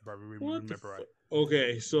resident, if I remember right.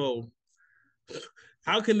 Okay, so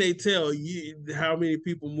how can they tell you how many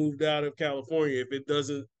people moved out of California if it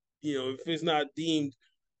doesn't, if it's not deemed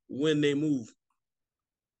when they move?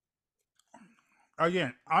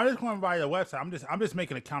 Again, I just want to buy the website. I'm just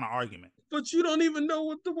making a counter argument. But you don't even know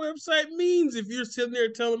what the website means if you're sitting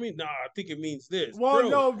there telling me, nah, I think it means this. Well, Bro,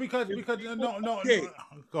 no, because okay. no.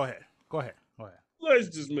 Go ahead. Let's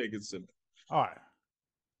just make it simple. All right.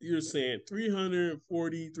 You're saying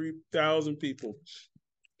 343,000 people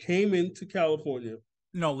came into California.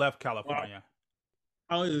 No, left California.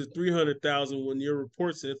 How is it 300,000 when your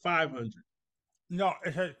report said 500? No,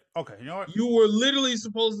 okay. You know what? You were literally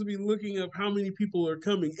supposed to be looking up how many people are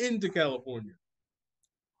coming into California.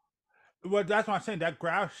 Well, that's what I'm saying. That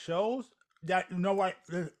graph shows that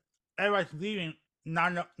everybody's leaving,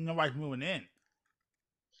 nobody's moving in.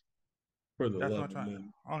 For the that's love what of I'm trying.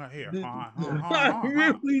 man. Okay, here.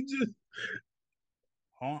 Really just.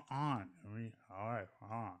 Hold on. All right.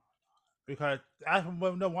 Because that's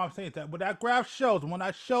what I'm saying is that what that graph shows, when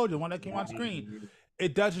I showed you, when that came on screen,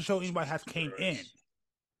 it doesn't show anybody has came in.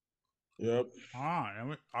 Yep.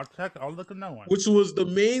 I'll check. I'll look at another one. Which was the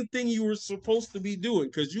main thing you were supposed to be doing,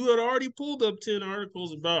 because you had already pulled up 10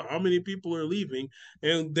 articles about how many people are leaving,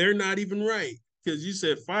 and they're not even right. Because you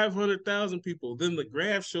said 500,000 people, then the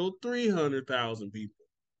graph showed 300,000 people.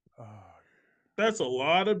 That's a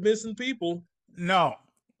lot of missing people. No.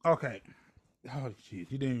 Okay. Oh, jeez,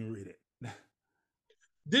 you didn't even read it.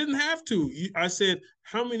 Didn't have to. I said,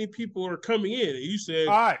 how many people are coming in? And you said,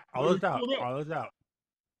 all right, I'll look out.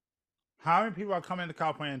 How many people are coming to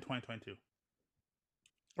California in 2022?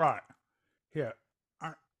 Right. Here.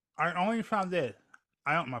 I only found this.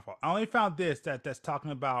 My fault. I only found this that's talking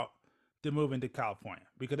about the move into California,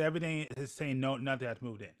 because everything is saying nothing has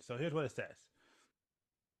moved in. So here's what it says.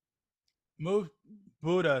 Move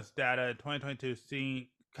Buddha's data 2022 seeing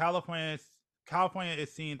California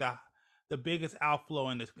is seeing the biggest outflow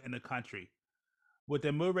in the country, with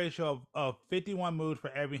a move ratio of 51 moves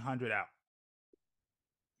for every 100 out.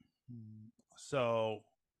 So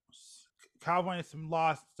California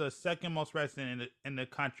lost the second most resident in the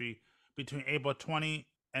country between April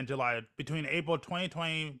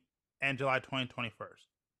 2020 and July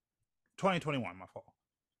 2021. My fault.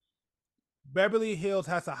 Beverly Hills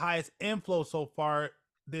has the highest inflow so far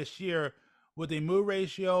this year, with a move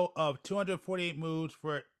ratio of 248 moves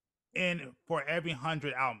for every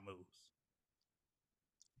 100 out moves.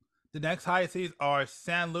 The next highest cities are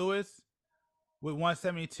San Luis with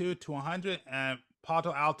 172 to 100 and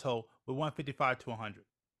Palo Alto with 155 to 100.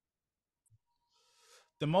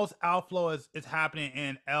 The most outflow is happening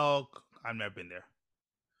in I've never been there.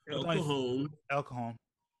 El Cajon.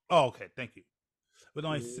 Oh, okay. Thank you. With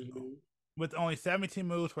only Mhm. with only 17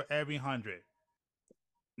 moves for every 100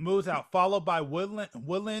 moves out, followed by Woodland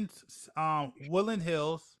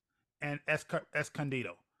Hills and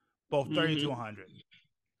Escondido, both 30 to Mhm. 100.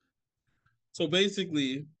 So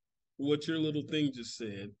basically, what your little thing just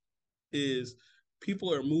said is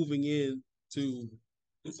people are moving in to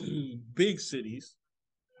big cities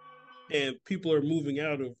and people are moving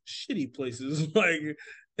out of shitty places like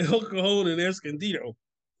El Cajon and Escondido.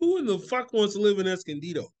 Who in the fuck wants to live in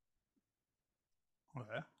Escondido?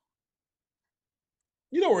 Okay.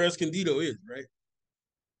 You know where Escondido is, right?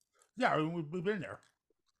 Yeah, we've been there.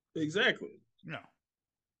 Exactly. Yeah.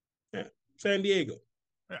 Yeah. San Diego.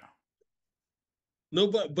 Yeah. No,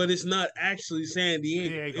 but it's not actually San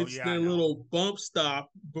Diego. Diego. It's Yeah, I the know. little bump stop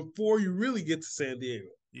before you really get to San Diego.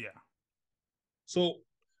 Yeah. So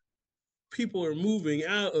people are moving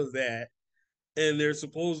out of that and they're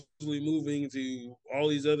supposedly moving to all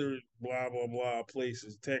these other blah blah blah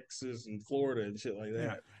places, Texas and Florida and shit like Yeah.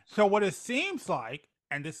 that. So what it seems like,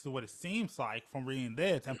 and this is what it seems like from reading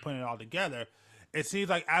this and putting it all together, it seems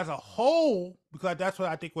like as a whole, because that's what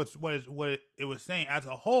I think it was saying. As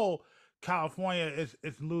a whole, California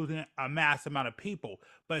is losing a mass amount of people,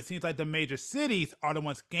 but it seems like the major cities are the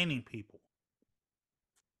ones gaining people.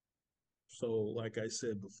 So, like I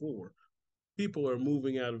said before, people are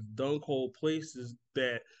moving out of dunk hole places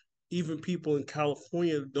that even people in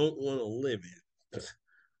California don't want to live in.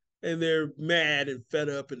 And they're mad and fed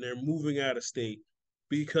up and they're moving out of state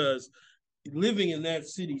because living in that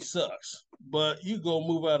city sucks. But you go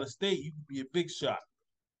move out of state, you can be a big shot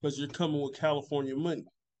because you're coming with California money.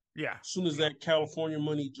 Yeah. As soon as that California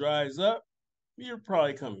money dries up, you're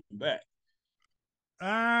probably coming back.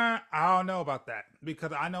 I don't know about that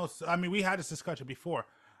because I know. I mean, we had this discussion before.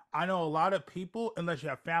 I know a lot of people, unless you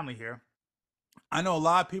have family here. I know a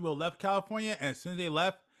lot of people left California, and as soon as they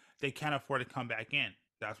left, they can't afford to come back in.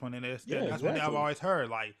 That's when it is. Yeah, That's one thing I've exactly. always heard.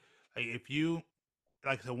 Like if you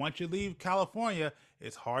so once you leave California,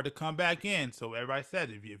 it's hard to come back in. So everybody says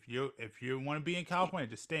if you want to be in California,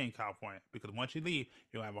 just stay in California because once you leave,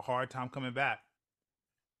 you'll have a hard time coming back.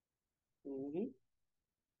 Mm-hmm.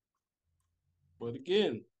 But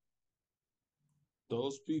again,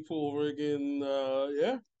 those people over again,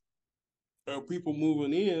 yeah, people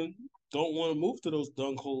moving in don't want to move to those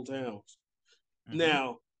dunk hole towns. Mm-hmm.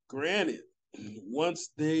 Now, granted, once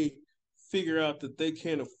they figure out that they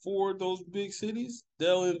can't afford those big cities,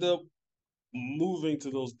 they'll end up moving to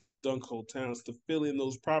those dunk hole towns to fill in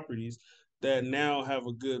those properties that now have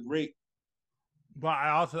a good rate. But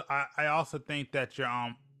I also think that you're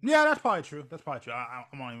yeah, that's probably true. That's probably true. I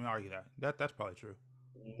won't even argue that. That's probably true.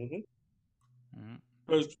 Mm-hmm. Mm-hmm.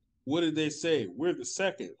 Because what did they say? We're the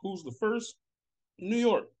second. Who's the first? New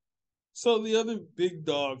York. So the other big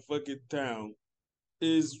dog fucking town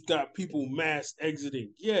is got people mass exiting.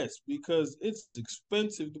 Yes, because it's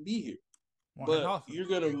expensive to be here. Well, it's But awesome. you're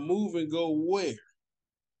gonna move and go where?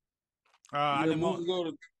 I You're gonna think move and go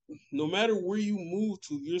to no matter where you move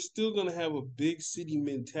to, you're still gonna have a big city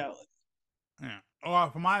mentality. yeah.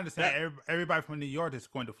 Well, from my That understanding, everybody from New York is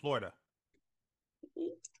going to Florida.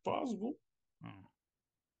 it's possible. Mm.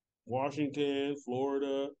 Washington,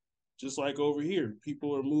 Florida, just like over here.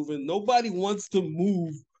 People are moving. Nobody wants to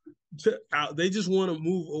move out. They just want to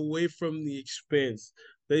move away from the expense.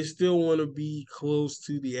 They still want to be close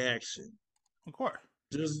to the action. Of course.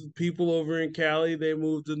 Just people over in Cali, they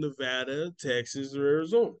moved to Nevada, Texas, or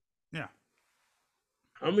Arizona. Yeah.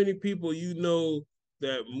 How many people you know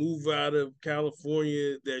that move out of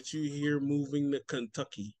California that you hear moving to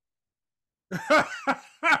Kentucky? The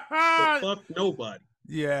fuck nobody.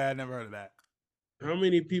 Yeah, I never heard of that. How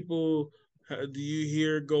many people do you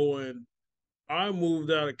hear going, I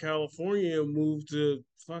moved out of California and moved to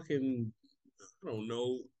fucking, I don't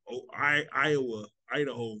know, Iowa,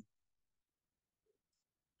 Idaho?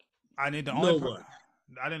 I need the only Nobody.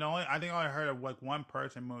 I didn't only I think I only heard of like one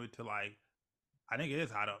person moved to like I think it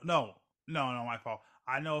is Idaho. No, my fault.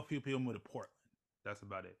 I know a few people moved to Portland. That's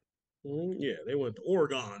about it. Yeah, they went to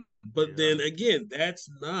Oregon. But Yeah. then again, that's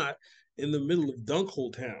not in the middle of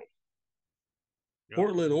Dunkhole Town. Yep.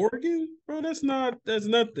 Portland, Oregon? Bro, that's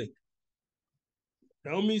nothing.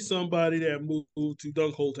 Tell me somebody that moved to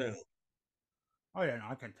Dunkhole Town. Oh yeah, no,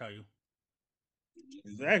 I can tell you.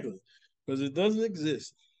 Exactly. Because it doesn't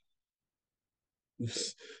exist.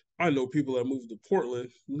 I know people that moved to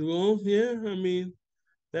Portland. Well, yeah, I mean,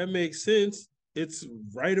 that makes sense. It's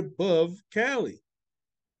right above Cali.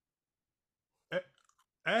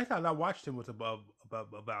 I thought that Washington was above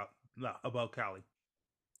Cali.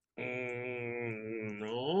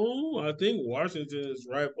 No, I think Washington is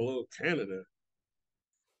right below Canada.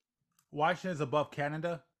 Washington is above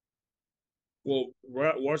Canada. Well,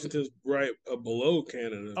 Washington's right below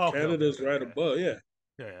Canada. Canada's right Okay. above. Yeah.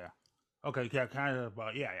 Yeah. Okay, yeah, kind of,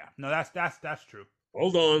 but yeah. No, that's true.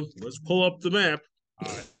 Hold on. Let's pull up the map.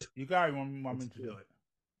 All right, you guys want me to do it?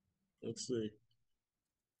 Let's see.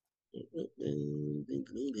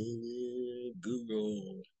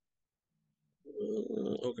 Google.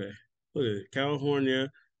 Okay. Look at it. California.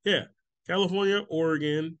 Yeah. California,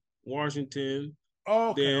 Oregon, Washington,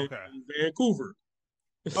 Oh, then okay. Vancouver.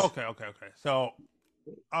 So,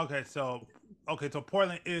 so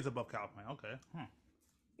Portland is above California. Okay.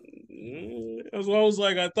 That's why I was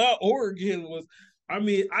like, I thought Oregon was. I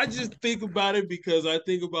mean, I just think about it because I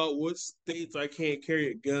think about what states I can't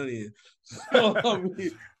carry a gun in. So, I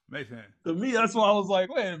mean, Makes sense. to me, that's why I was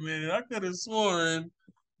like, wait a minute, I could have sworn.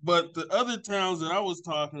 But the other towns that I was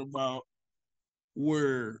talking about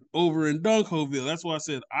were over in Dunkoville. That's why I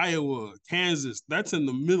said Iowa, Kansas. That's in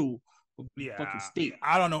the middle of the fucking Yeah, state.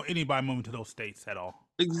 I don't know anybody moving to those states at all.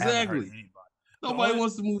 I haven't heard Exactly. anybody. Nobody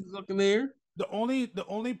wants to move fucking there. The only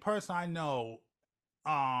person I know,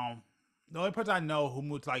 who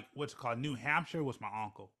moved to like what's it called New Hampshire was my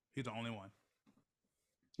uncle. He's the only one.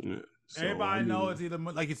 Yeah. So, Everybody knows either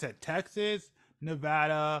like you said, Texas,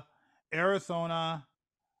 Nevada, Arizona.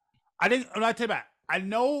 I didn't. I tell you that I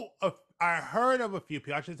know. I heard of a few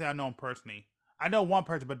people. I should say I know them personally. I know one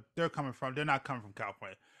person, but they're not coming from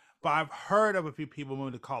California. But I've heard of a few people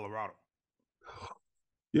moving to Colorado.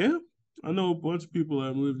 Yeah, I know a bunch of people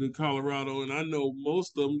that moved in Colorado, and I know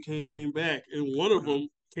most of them came back, and one of them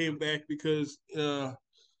came back because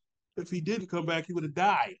if he didn't come back, he would have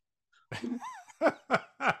died.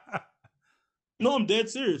 No, I'm dead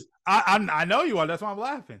serious. I know you are. That's why I'm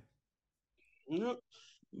laughing. Yep.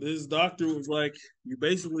 This doctor was like, you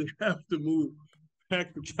basically have to move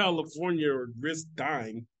back to California or risk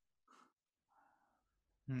dying.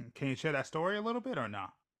 Can you share that story a little bit or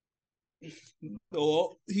not?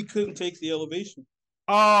 So he couldn't take the elevation.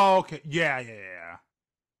 Oh, okay. Yeah.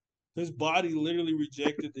 His body literally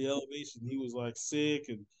rejected the elevation. He was like sick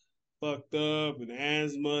and fucked up and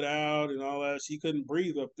asthma out and all that. He couldn't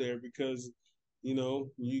breathe up there because,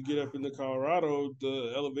 you get up into Colorado,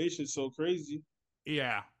 the elevation's so crazy.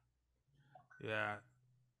 Yeah.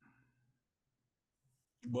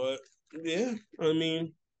 But yeah, I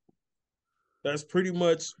mean, that's pretty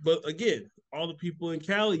much. But again, all the people in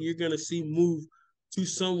Cali, you're gonna see move to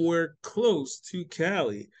somewhere close to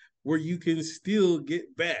Cali where you can still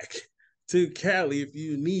get back to Cali if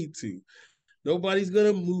you need to. Nobody's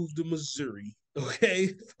gonna move to Missouri,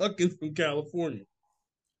 okay? Fucking from California.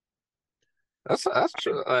 That's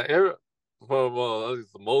true. Well, at least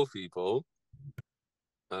most people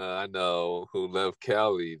I know who left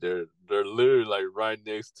Cali, they're literally like right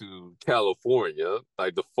next to California.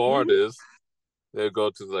 Like the farthest, they'll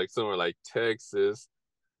go to like somewhere like Texas.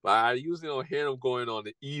 But I usually don't hear them going on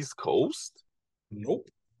the East Coast. Nope.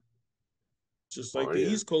 Just like the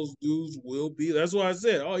East Coast dudes will be. That's why I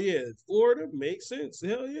said, oh yeah, Florida makes sense.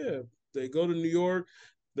 Hell yeah. They go to New York,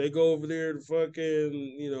 they go over there to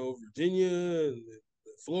fucking, Virginia and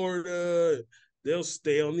Florida. They'll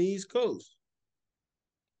stay on the East Coast.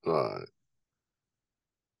 Right.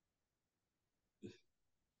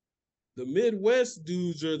 The Midwest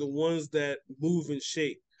dudes are the ones that move and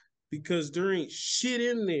shake because there ain't shit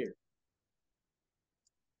in there.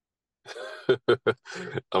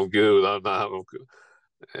 I'm good. I'm good.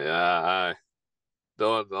 Yeah,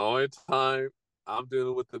 the only time I'm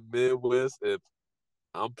dealing with the Midwest if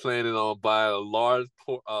I'm planning on buying a large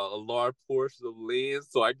portion of land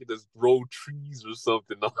so I can just grow trees or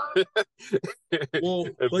something. Well,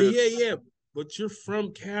 but yeah. But you're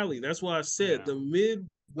from Cali. That's why I said the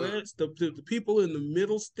Midwest, the people in the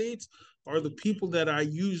middle states are the people that I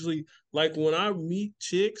usually like when I meet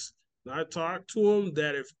chicks and I talk to them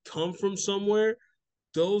that have come from somewhere.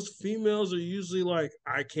 Those females are usually like,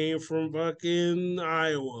 I came from fucking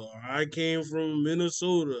Iowa. I came from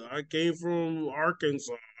Minnesota. I came from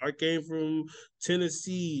Arkansas. I came from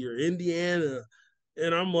Tennessee or Indiana.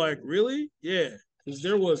 And I'm like, really? Yeah. Because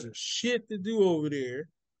there wasn't shit to do over there.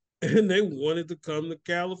 And they wanted to come to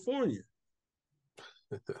California.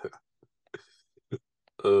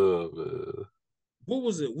 Oh, man. What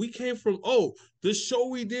was it? We came from, the show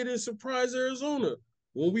we did in Surprise, Arizona.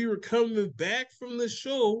 When we were coming back from the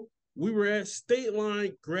show, we were at State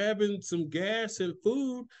Line grabbing some gas and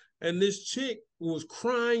food, and this chick was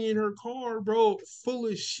crying in her car, bro, full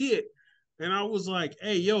of shit. And I was like,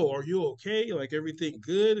 hey, yo, are you okay? Like, everything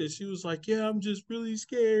good? And she was like, yeah, I'm just really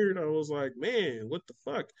scared. I was like, man, what the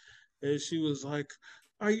fuck? And she was like,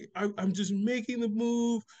 I'm just making the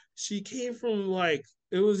move. She came from, like,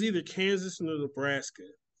 it was either Kansas or Nebraska.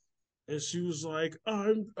 and she was like,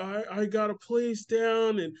 I got a place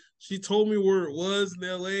down, and she told me where it was in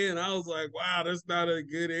LA, and I was like, wow, that's not a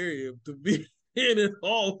good area to be in at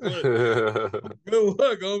all. But good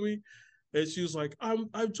luck, homie. And she was like, I'm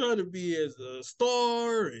trying to be as a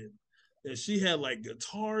star, and she had like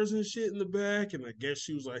guitars and shit in the back, and I guess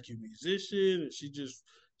she was like a musician, and she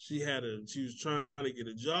was trying to get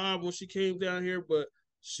a job when she came down here, but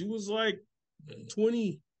she was like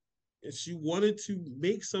 20 and she wanted to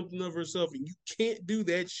make something of herself, and you can't do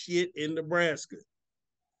that shit in Nebraska.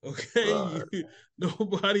 Okay, Right.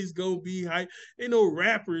 nobody's gonna be high. Ain't no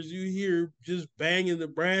rappers you hear just banging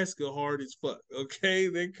Nebraska hard as fuck. Okay,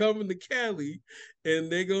 they coming to Cali,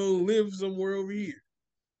 and they gonna live somewhere over here,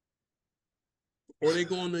 or they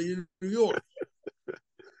going to New York.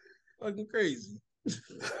 Fucking crazy.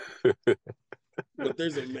 But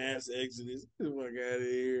there's a mass exodus. Get the fuck out of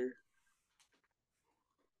here.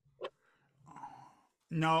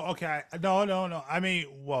 No, okay, no. I mean,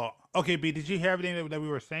 well, okay, B, did you hear everything that we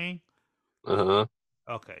were saying? Uh-huh.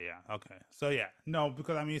 Okay, yeah, okay. So yeah, no,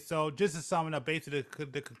 because I mean, so just to sum it up, basically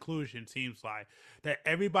the conclusion seems like that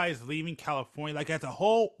everybody's leaving California. Like as a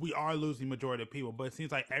whole, we are losing majority of people, but it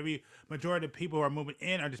seems like every majority of people who are moving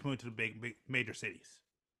in are just moving to the big major cities.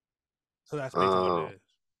 So that's basically what Uh, it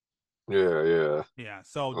is. yeah. Yeah.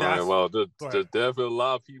 So All right. that's Well, go ahead. there's definitely a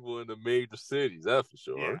lot of people in the major cities. That's for Yeah.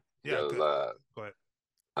 sure. Yeah. Because Good. Go ahead.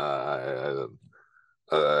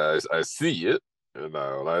 I see it. You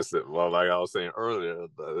know, like I said, well, like I was saying earlier,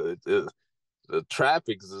 the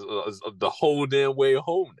traffic is the whole damn way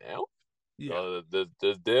home now. Yeah.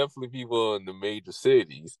 There's definitely people in the major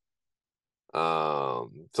cities. So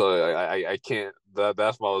I can't.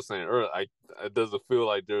 That's what I was saying earlier. It doesn't feel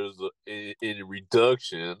like there's any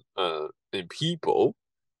reduction in people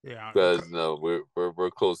Yeah. because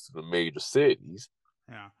we're close to the major cities.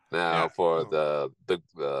 Yeah. Now Yeah. for the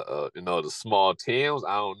small towns,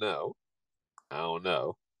 I don't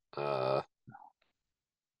know. Uh,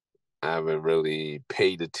 I haven't really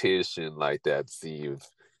paid attention like that to see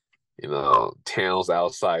if towns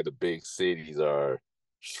outside the big cities are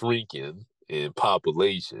shrinking in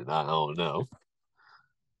population. I don't know.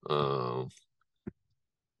 Um,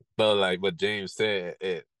 but like what James said,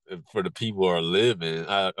 for the people who are living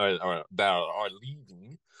or that are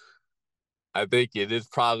leaving, I think it is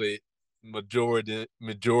probably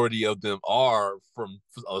majority of them are from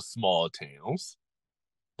small towns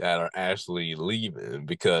that are actually leaving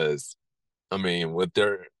because I mean with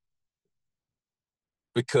their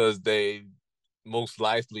because they most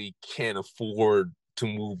likely can't afford to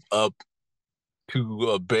move up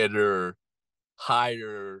to a better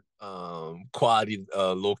higher quality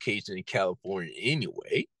location in California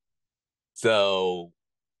anyway. So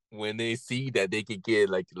when they see that they could get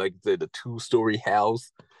like I said, the 2-story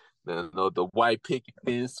house, the white picket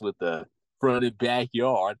fence with the front and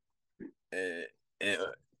backyard, it,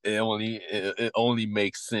 it only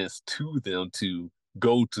makes sense to them to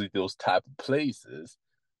go to those type of places.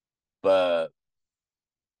 But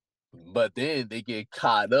then they get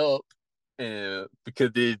caught up and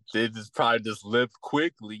because they just probably just left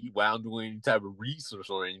quickly without doing any type of research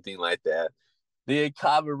or anything like that. They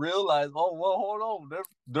kind of realize, oh well, hold on,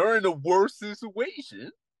 they're in a worse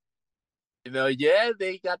situation. Yeah,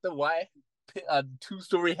 they got the white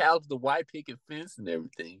 2-story house, the white picket fence and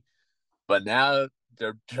everything, but now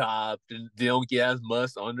their job, they don't get as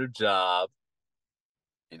much on their job.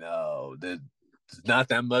 There's not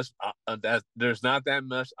that much. There's not that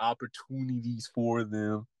much opportunities for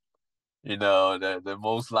them. They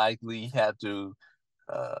most likely have to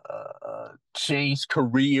change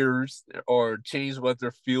careers or change what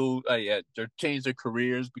their field. They change their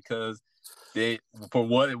careers because they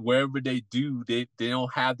wherever they do, they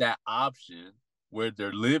don't have that option where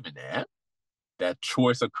they're living at. That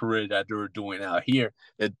choice of career that they're doing out here,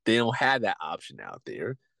 that they don't have that option out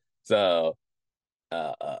there. So,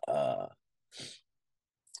 uh, uh, uh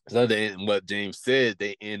so then what James said,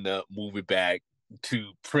 they end up moving back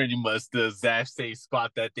to pretty much the exact same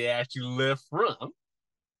spot that they actually left from.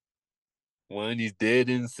 One of these dead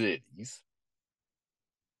end cities.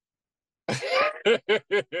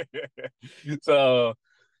 So,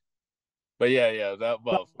 but yeah, I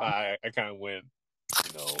kind of went,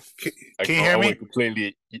 Can you hear I me? went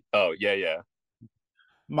completely. Oh yeah.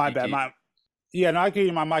 My bad. Yeah, no, I can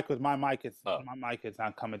hear my mic because my mic is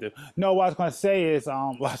not coming through. No, what I was gonna say is what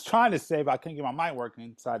I was trying to say, but I couldn't get my mic working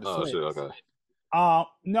inside the Oh switch. shit. Okay.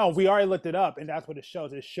 No, we already looked it up, and that's what it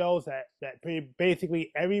shows. It shows that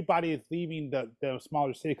basically everybody is leaving the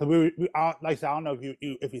smaller city because like I said, I don't know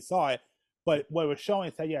if you saw it, but what it was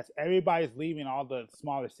showing said yes, everybody's leaving all the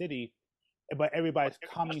smaller cities, but everybody's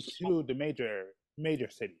coming to the major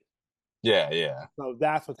cities. Yeah. So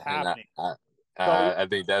that's what's And happening. So I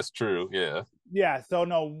think that's true. Yeah. yeah, so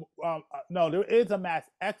no, there is a mass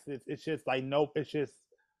exodus. It's just like nope. It's just,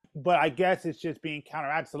 but I guess it's just being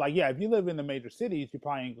counteracted. So like, yeah, if you live in the major cities, you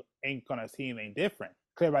probably ain't gonna see anything different.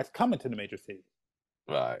 Because everybody's coming to the major cities.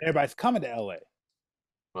 Right. Everybody's coming to LA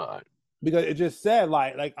Right. because it just said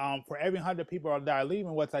for every 100 people that are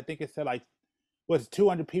leaving, I think it said like what's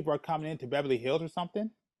 200 people are coming into Beverly Hills or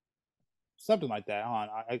something like that. Hold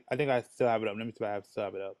on, I think I still have it up. Let me see if I still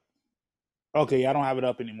have it up. Okay, I don't have it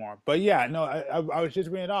up anymore. But yeah, no, I was just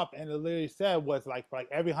reading it up, and it literally said was like for like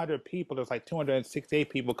every 100 people, there's like 268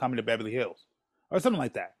 people coming to Beverly Hills, or something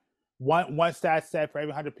like that. One stat said for every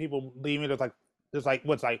 100 people leaving, there's like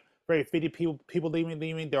what's like for every 50 people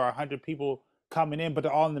leaving, there are 100 people coming in, but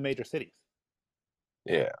they're all in the major cities.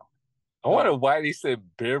 Yeah. I So, wonder why they said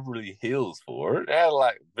Beverly Hills for it. That,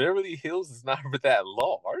 like Beverly Hills is not that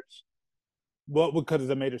large. well, because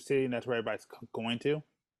it's a major city, and that's where everybody's going to.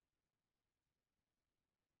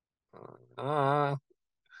 Uh,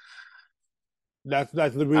 That's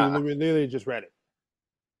I, literally just read it.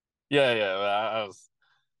 yeah. I was.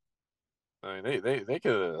 I mean, they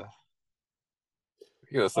could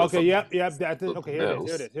have said Okay, something, yep. That's it. Okay, something here it is.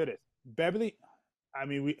 Here it else. is. Here it is. Beverly. I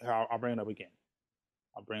mean, I'll bring it up again.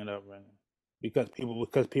 I'll bring it up right now. Because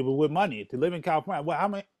people with money to live in California. Well, how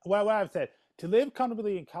many? What I've said to live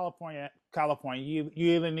comfortably in California, you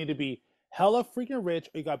either need to be hella freaking rich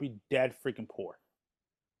or you gotta be dead freaking poor.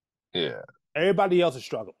 Yeah. Everybody else is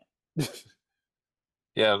struggling.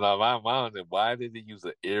 Yeah, no, why did they use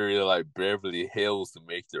an area like Beverly Hills to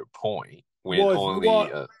make their point when well, only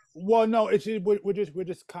no. It's just, we're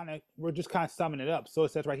just kind of summing it up. So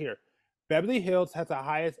it says right here, Beverly Hills has the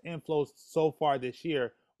highest inflows so far this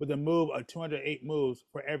year with a move of 208 moves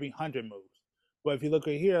for every 100 moves. But if you look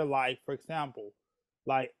at here, like for example,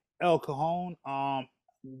 like El Cajon,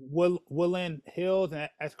 Woodland Hills, and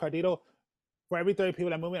Escondido, for every 30 people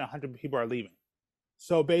that move in, 100 people are leaving.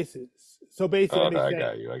 So basically, okay, they I say,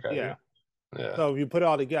 got you, I got you. yeah. Yeah. So if you put it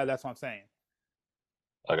all together, that's what I'm saying.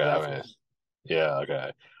 Okay, That's I mean, yeah,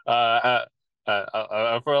 okay.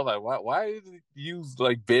 I felt like why did you use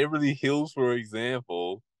like Beverly Hills for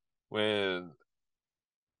example when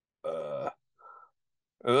uh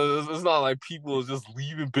it's not like people are just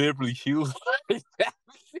leaving Beverly Hills like that.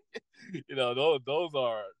 You know,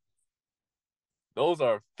 those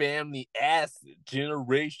are family assets,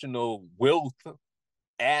 generational wealth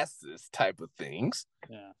assets type of things.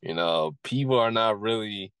 yeah. You know, people are not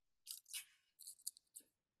really.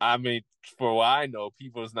 I mean, for what I know,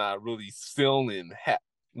 people is not really selling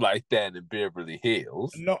like that in Beverly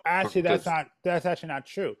Hills. No, actually, Because that's actually not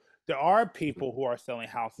true. There are people who are selling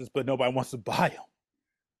houses, but nobody wants to buy them.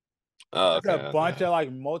 There's a bunch okay, of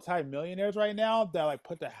like multi-millionaires right now that like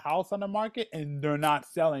put the house on the market and they're not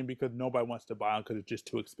selling because nobody wants to buy them because it's just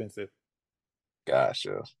too expensive.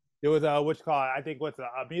 gotcha. There was a which called I think what's a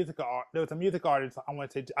music art. There was a music artist. I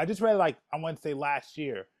want to say I just read like I want to say last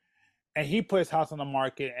year, and he put his house on the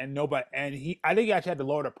market and nobody and he I think he actually had to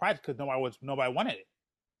lower the price because nobody wanted it.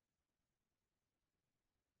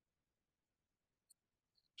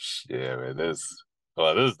 Yeah, man, this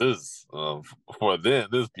for them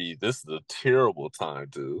this is a terrible time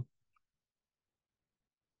to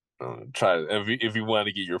try to if you want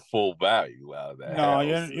to get your full value out of that No,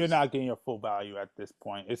 house. you're not getting your full value at this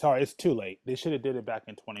point. It's hard. It's too late. They should have did it back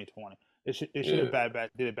in 2020. They should have Yeah,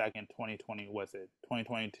 did it back in 2020. Was it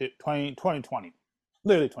 2022 2020?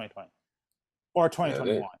 Literally 2020 or yeah,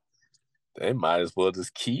 2021. they might as well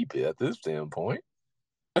just keep it at this standpoint.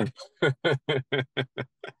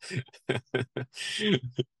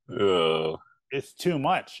 uh, It's too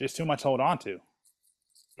much. It's too much to hold on to.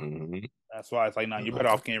 mhm. That's why it's like, no, you better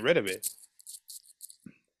off getting rid of it.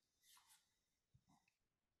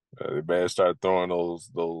 They better start throwing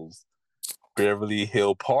those Beverly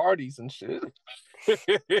Hill parties and shit.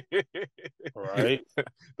 Right.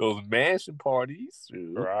 Those mansion parties,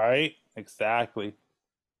 too. Right. Exactly.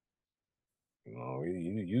 You know,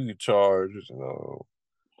 you could charge,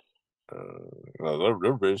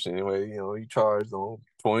 they're rich anyway. You know, you charge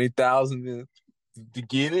 20,000 to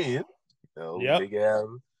get in. You know, Yep. they can have,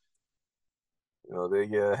 they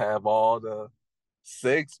can have all the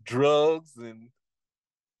sex, drugs, and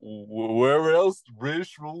wherever else,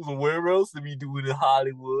 rituals, and wherever else they be doing in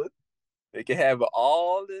Hollywood. They can have it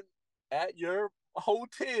all at your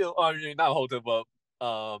hotel, or not hotel,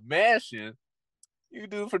 but mansion. You can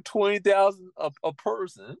do it for 20,000 a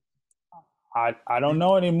person. I don't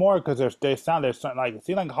know anymore because they're starting like it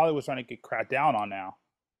seems like Hollywood's trying to get cracked down on now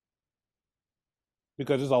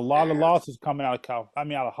because there's a lot of Yeah, losses coming out of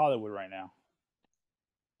out of Hollywood right now.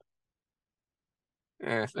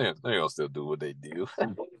 They gonna still do what they do.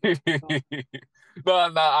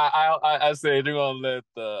 I say they're gonna let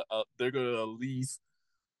they're gonna at least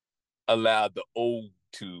allow the old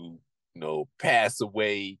to pass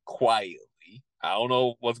away quietly. I don't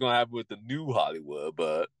know what's gonna happen with the new Hollywood,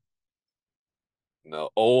 but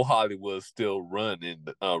old Hollywood's still running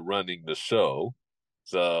the show,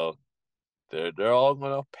 so they're all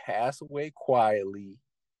gonna pass away quietly,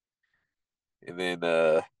 and then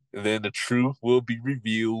the truth will be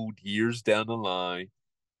revealed years down the line.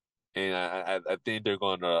 And I think they're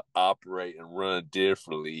going to operate and run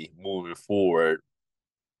differently moving forward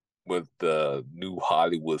with the new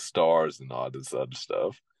Hollywood stars and all this other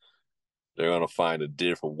stuff. They're going to find a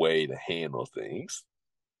different way to handle things.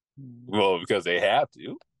 Well, because they have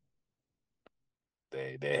to.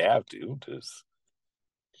 They have to. Just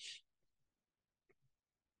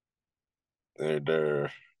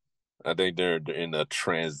they're I think they're in a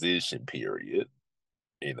transition period.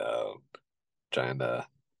 Trying to.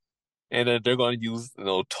 And then they're going to use,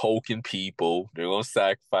 token people. They're going to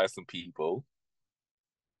sacrifice some people,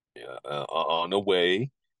 on the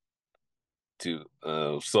way to,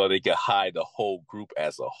 so they can hide the whole group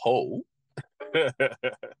as a whole. There's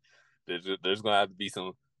going to have to be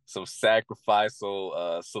some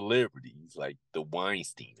sacrificial celebrities like the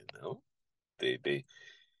Weinstein.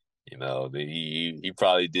 He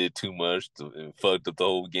probably did too much and fucked up the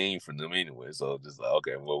whole game for them anyway. So just like,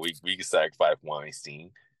 okay, well, we can sacrifice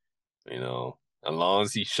Weinstein. As long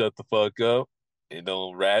as he shut the fuck up and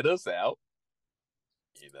don't rat us out,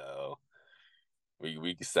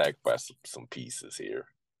 we can sacrifice some pieces here.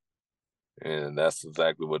 And that's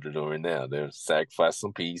exactly what they're doing now. They're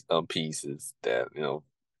sacrificing pieces that,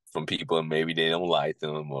 from people and maybe they don't like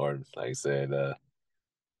them, or like I said,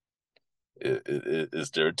 it's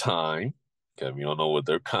their time, because we don't know what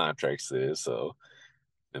their contract says, so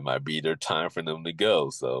it might be their time for them to go.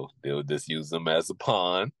 So they'll just use them as a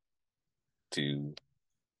pawn to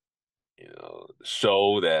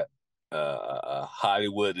show that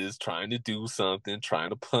Hollywood is trying to do something, trying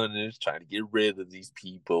to punish, trying to get rid of these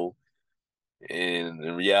people. And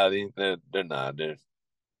in reality, they're not.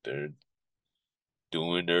 They're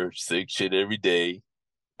doing their sick shit every day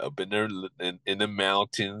up in the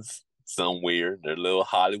mountains somewhere, their little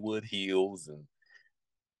Hollywood hills, and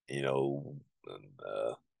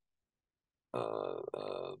the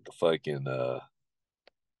fucking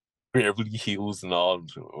Beverly Hills and all,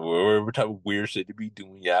 whatever type of weird shit to be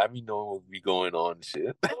doing. Yeah, I mean, knowing what be going on and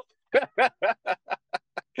shit.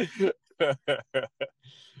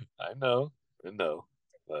 I know,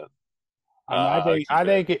 but I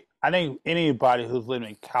think anybody who's living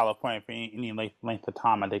in California for any length of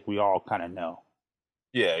time, I think we all kind of know.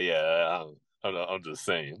 yeah. I'm just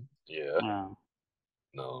saying, yeah.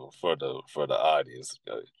 No, for the audience.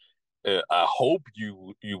 I hope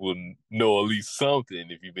you will know at least something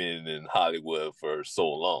if you've been in Hollywood for so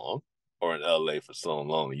long, or in LA for so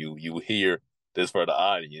long. You hear this for the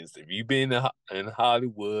audience. If you've been in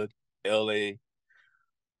Hollywood, LA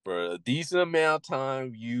for a decent amount of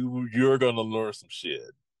time, you're gonna learn some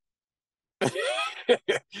shit.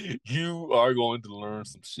 You are going to learn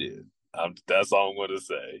some shit. That's all I'm going to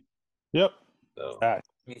say. Yep. So.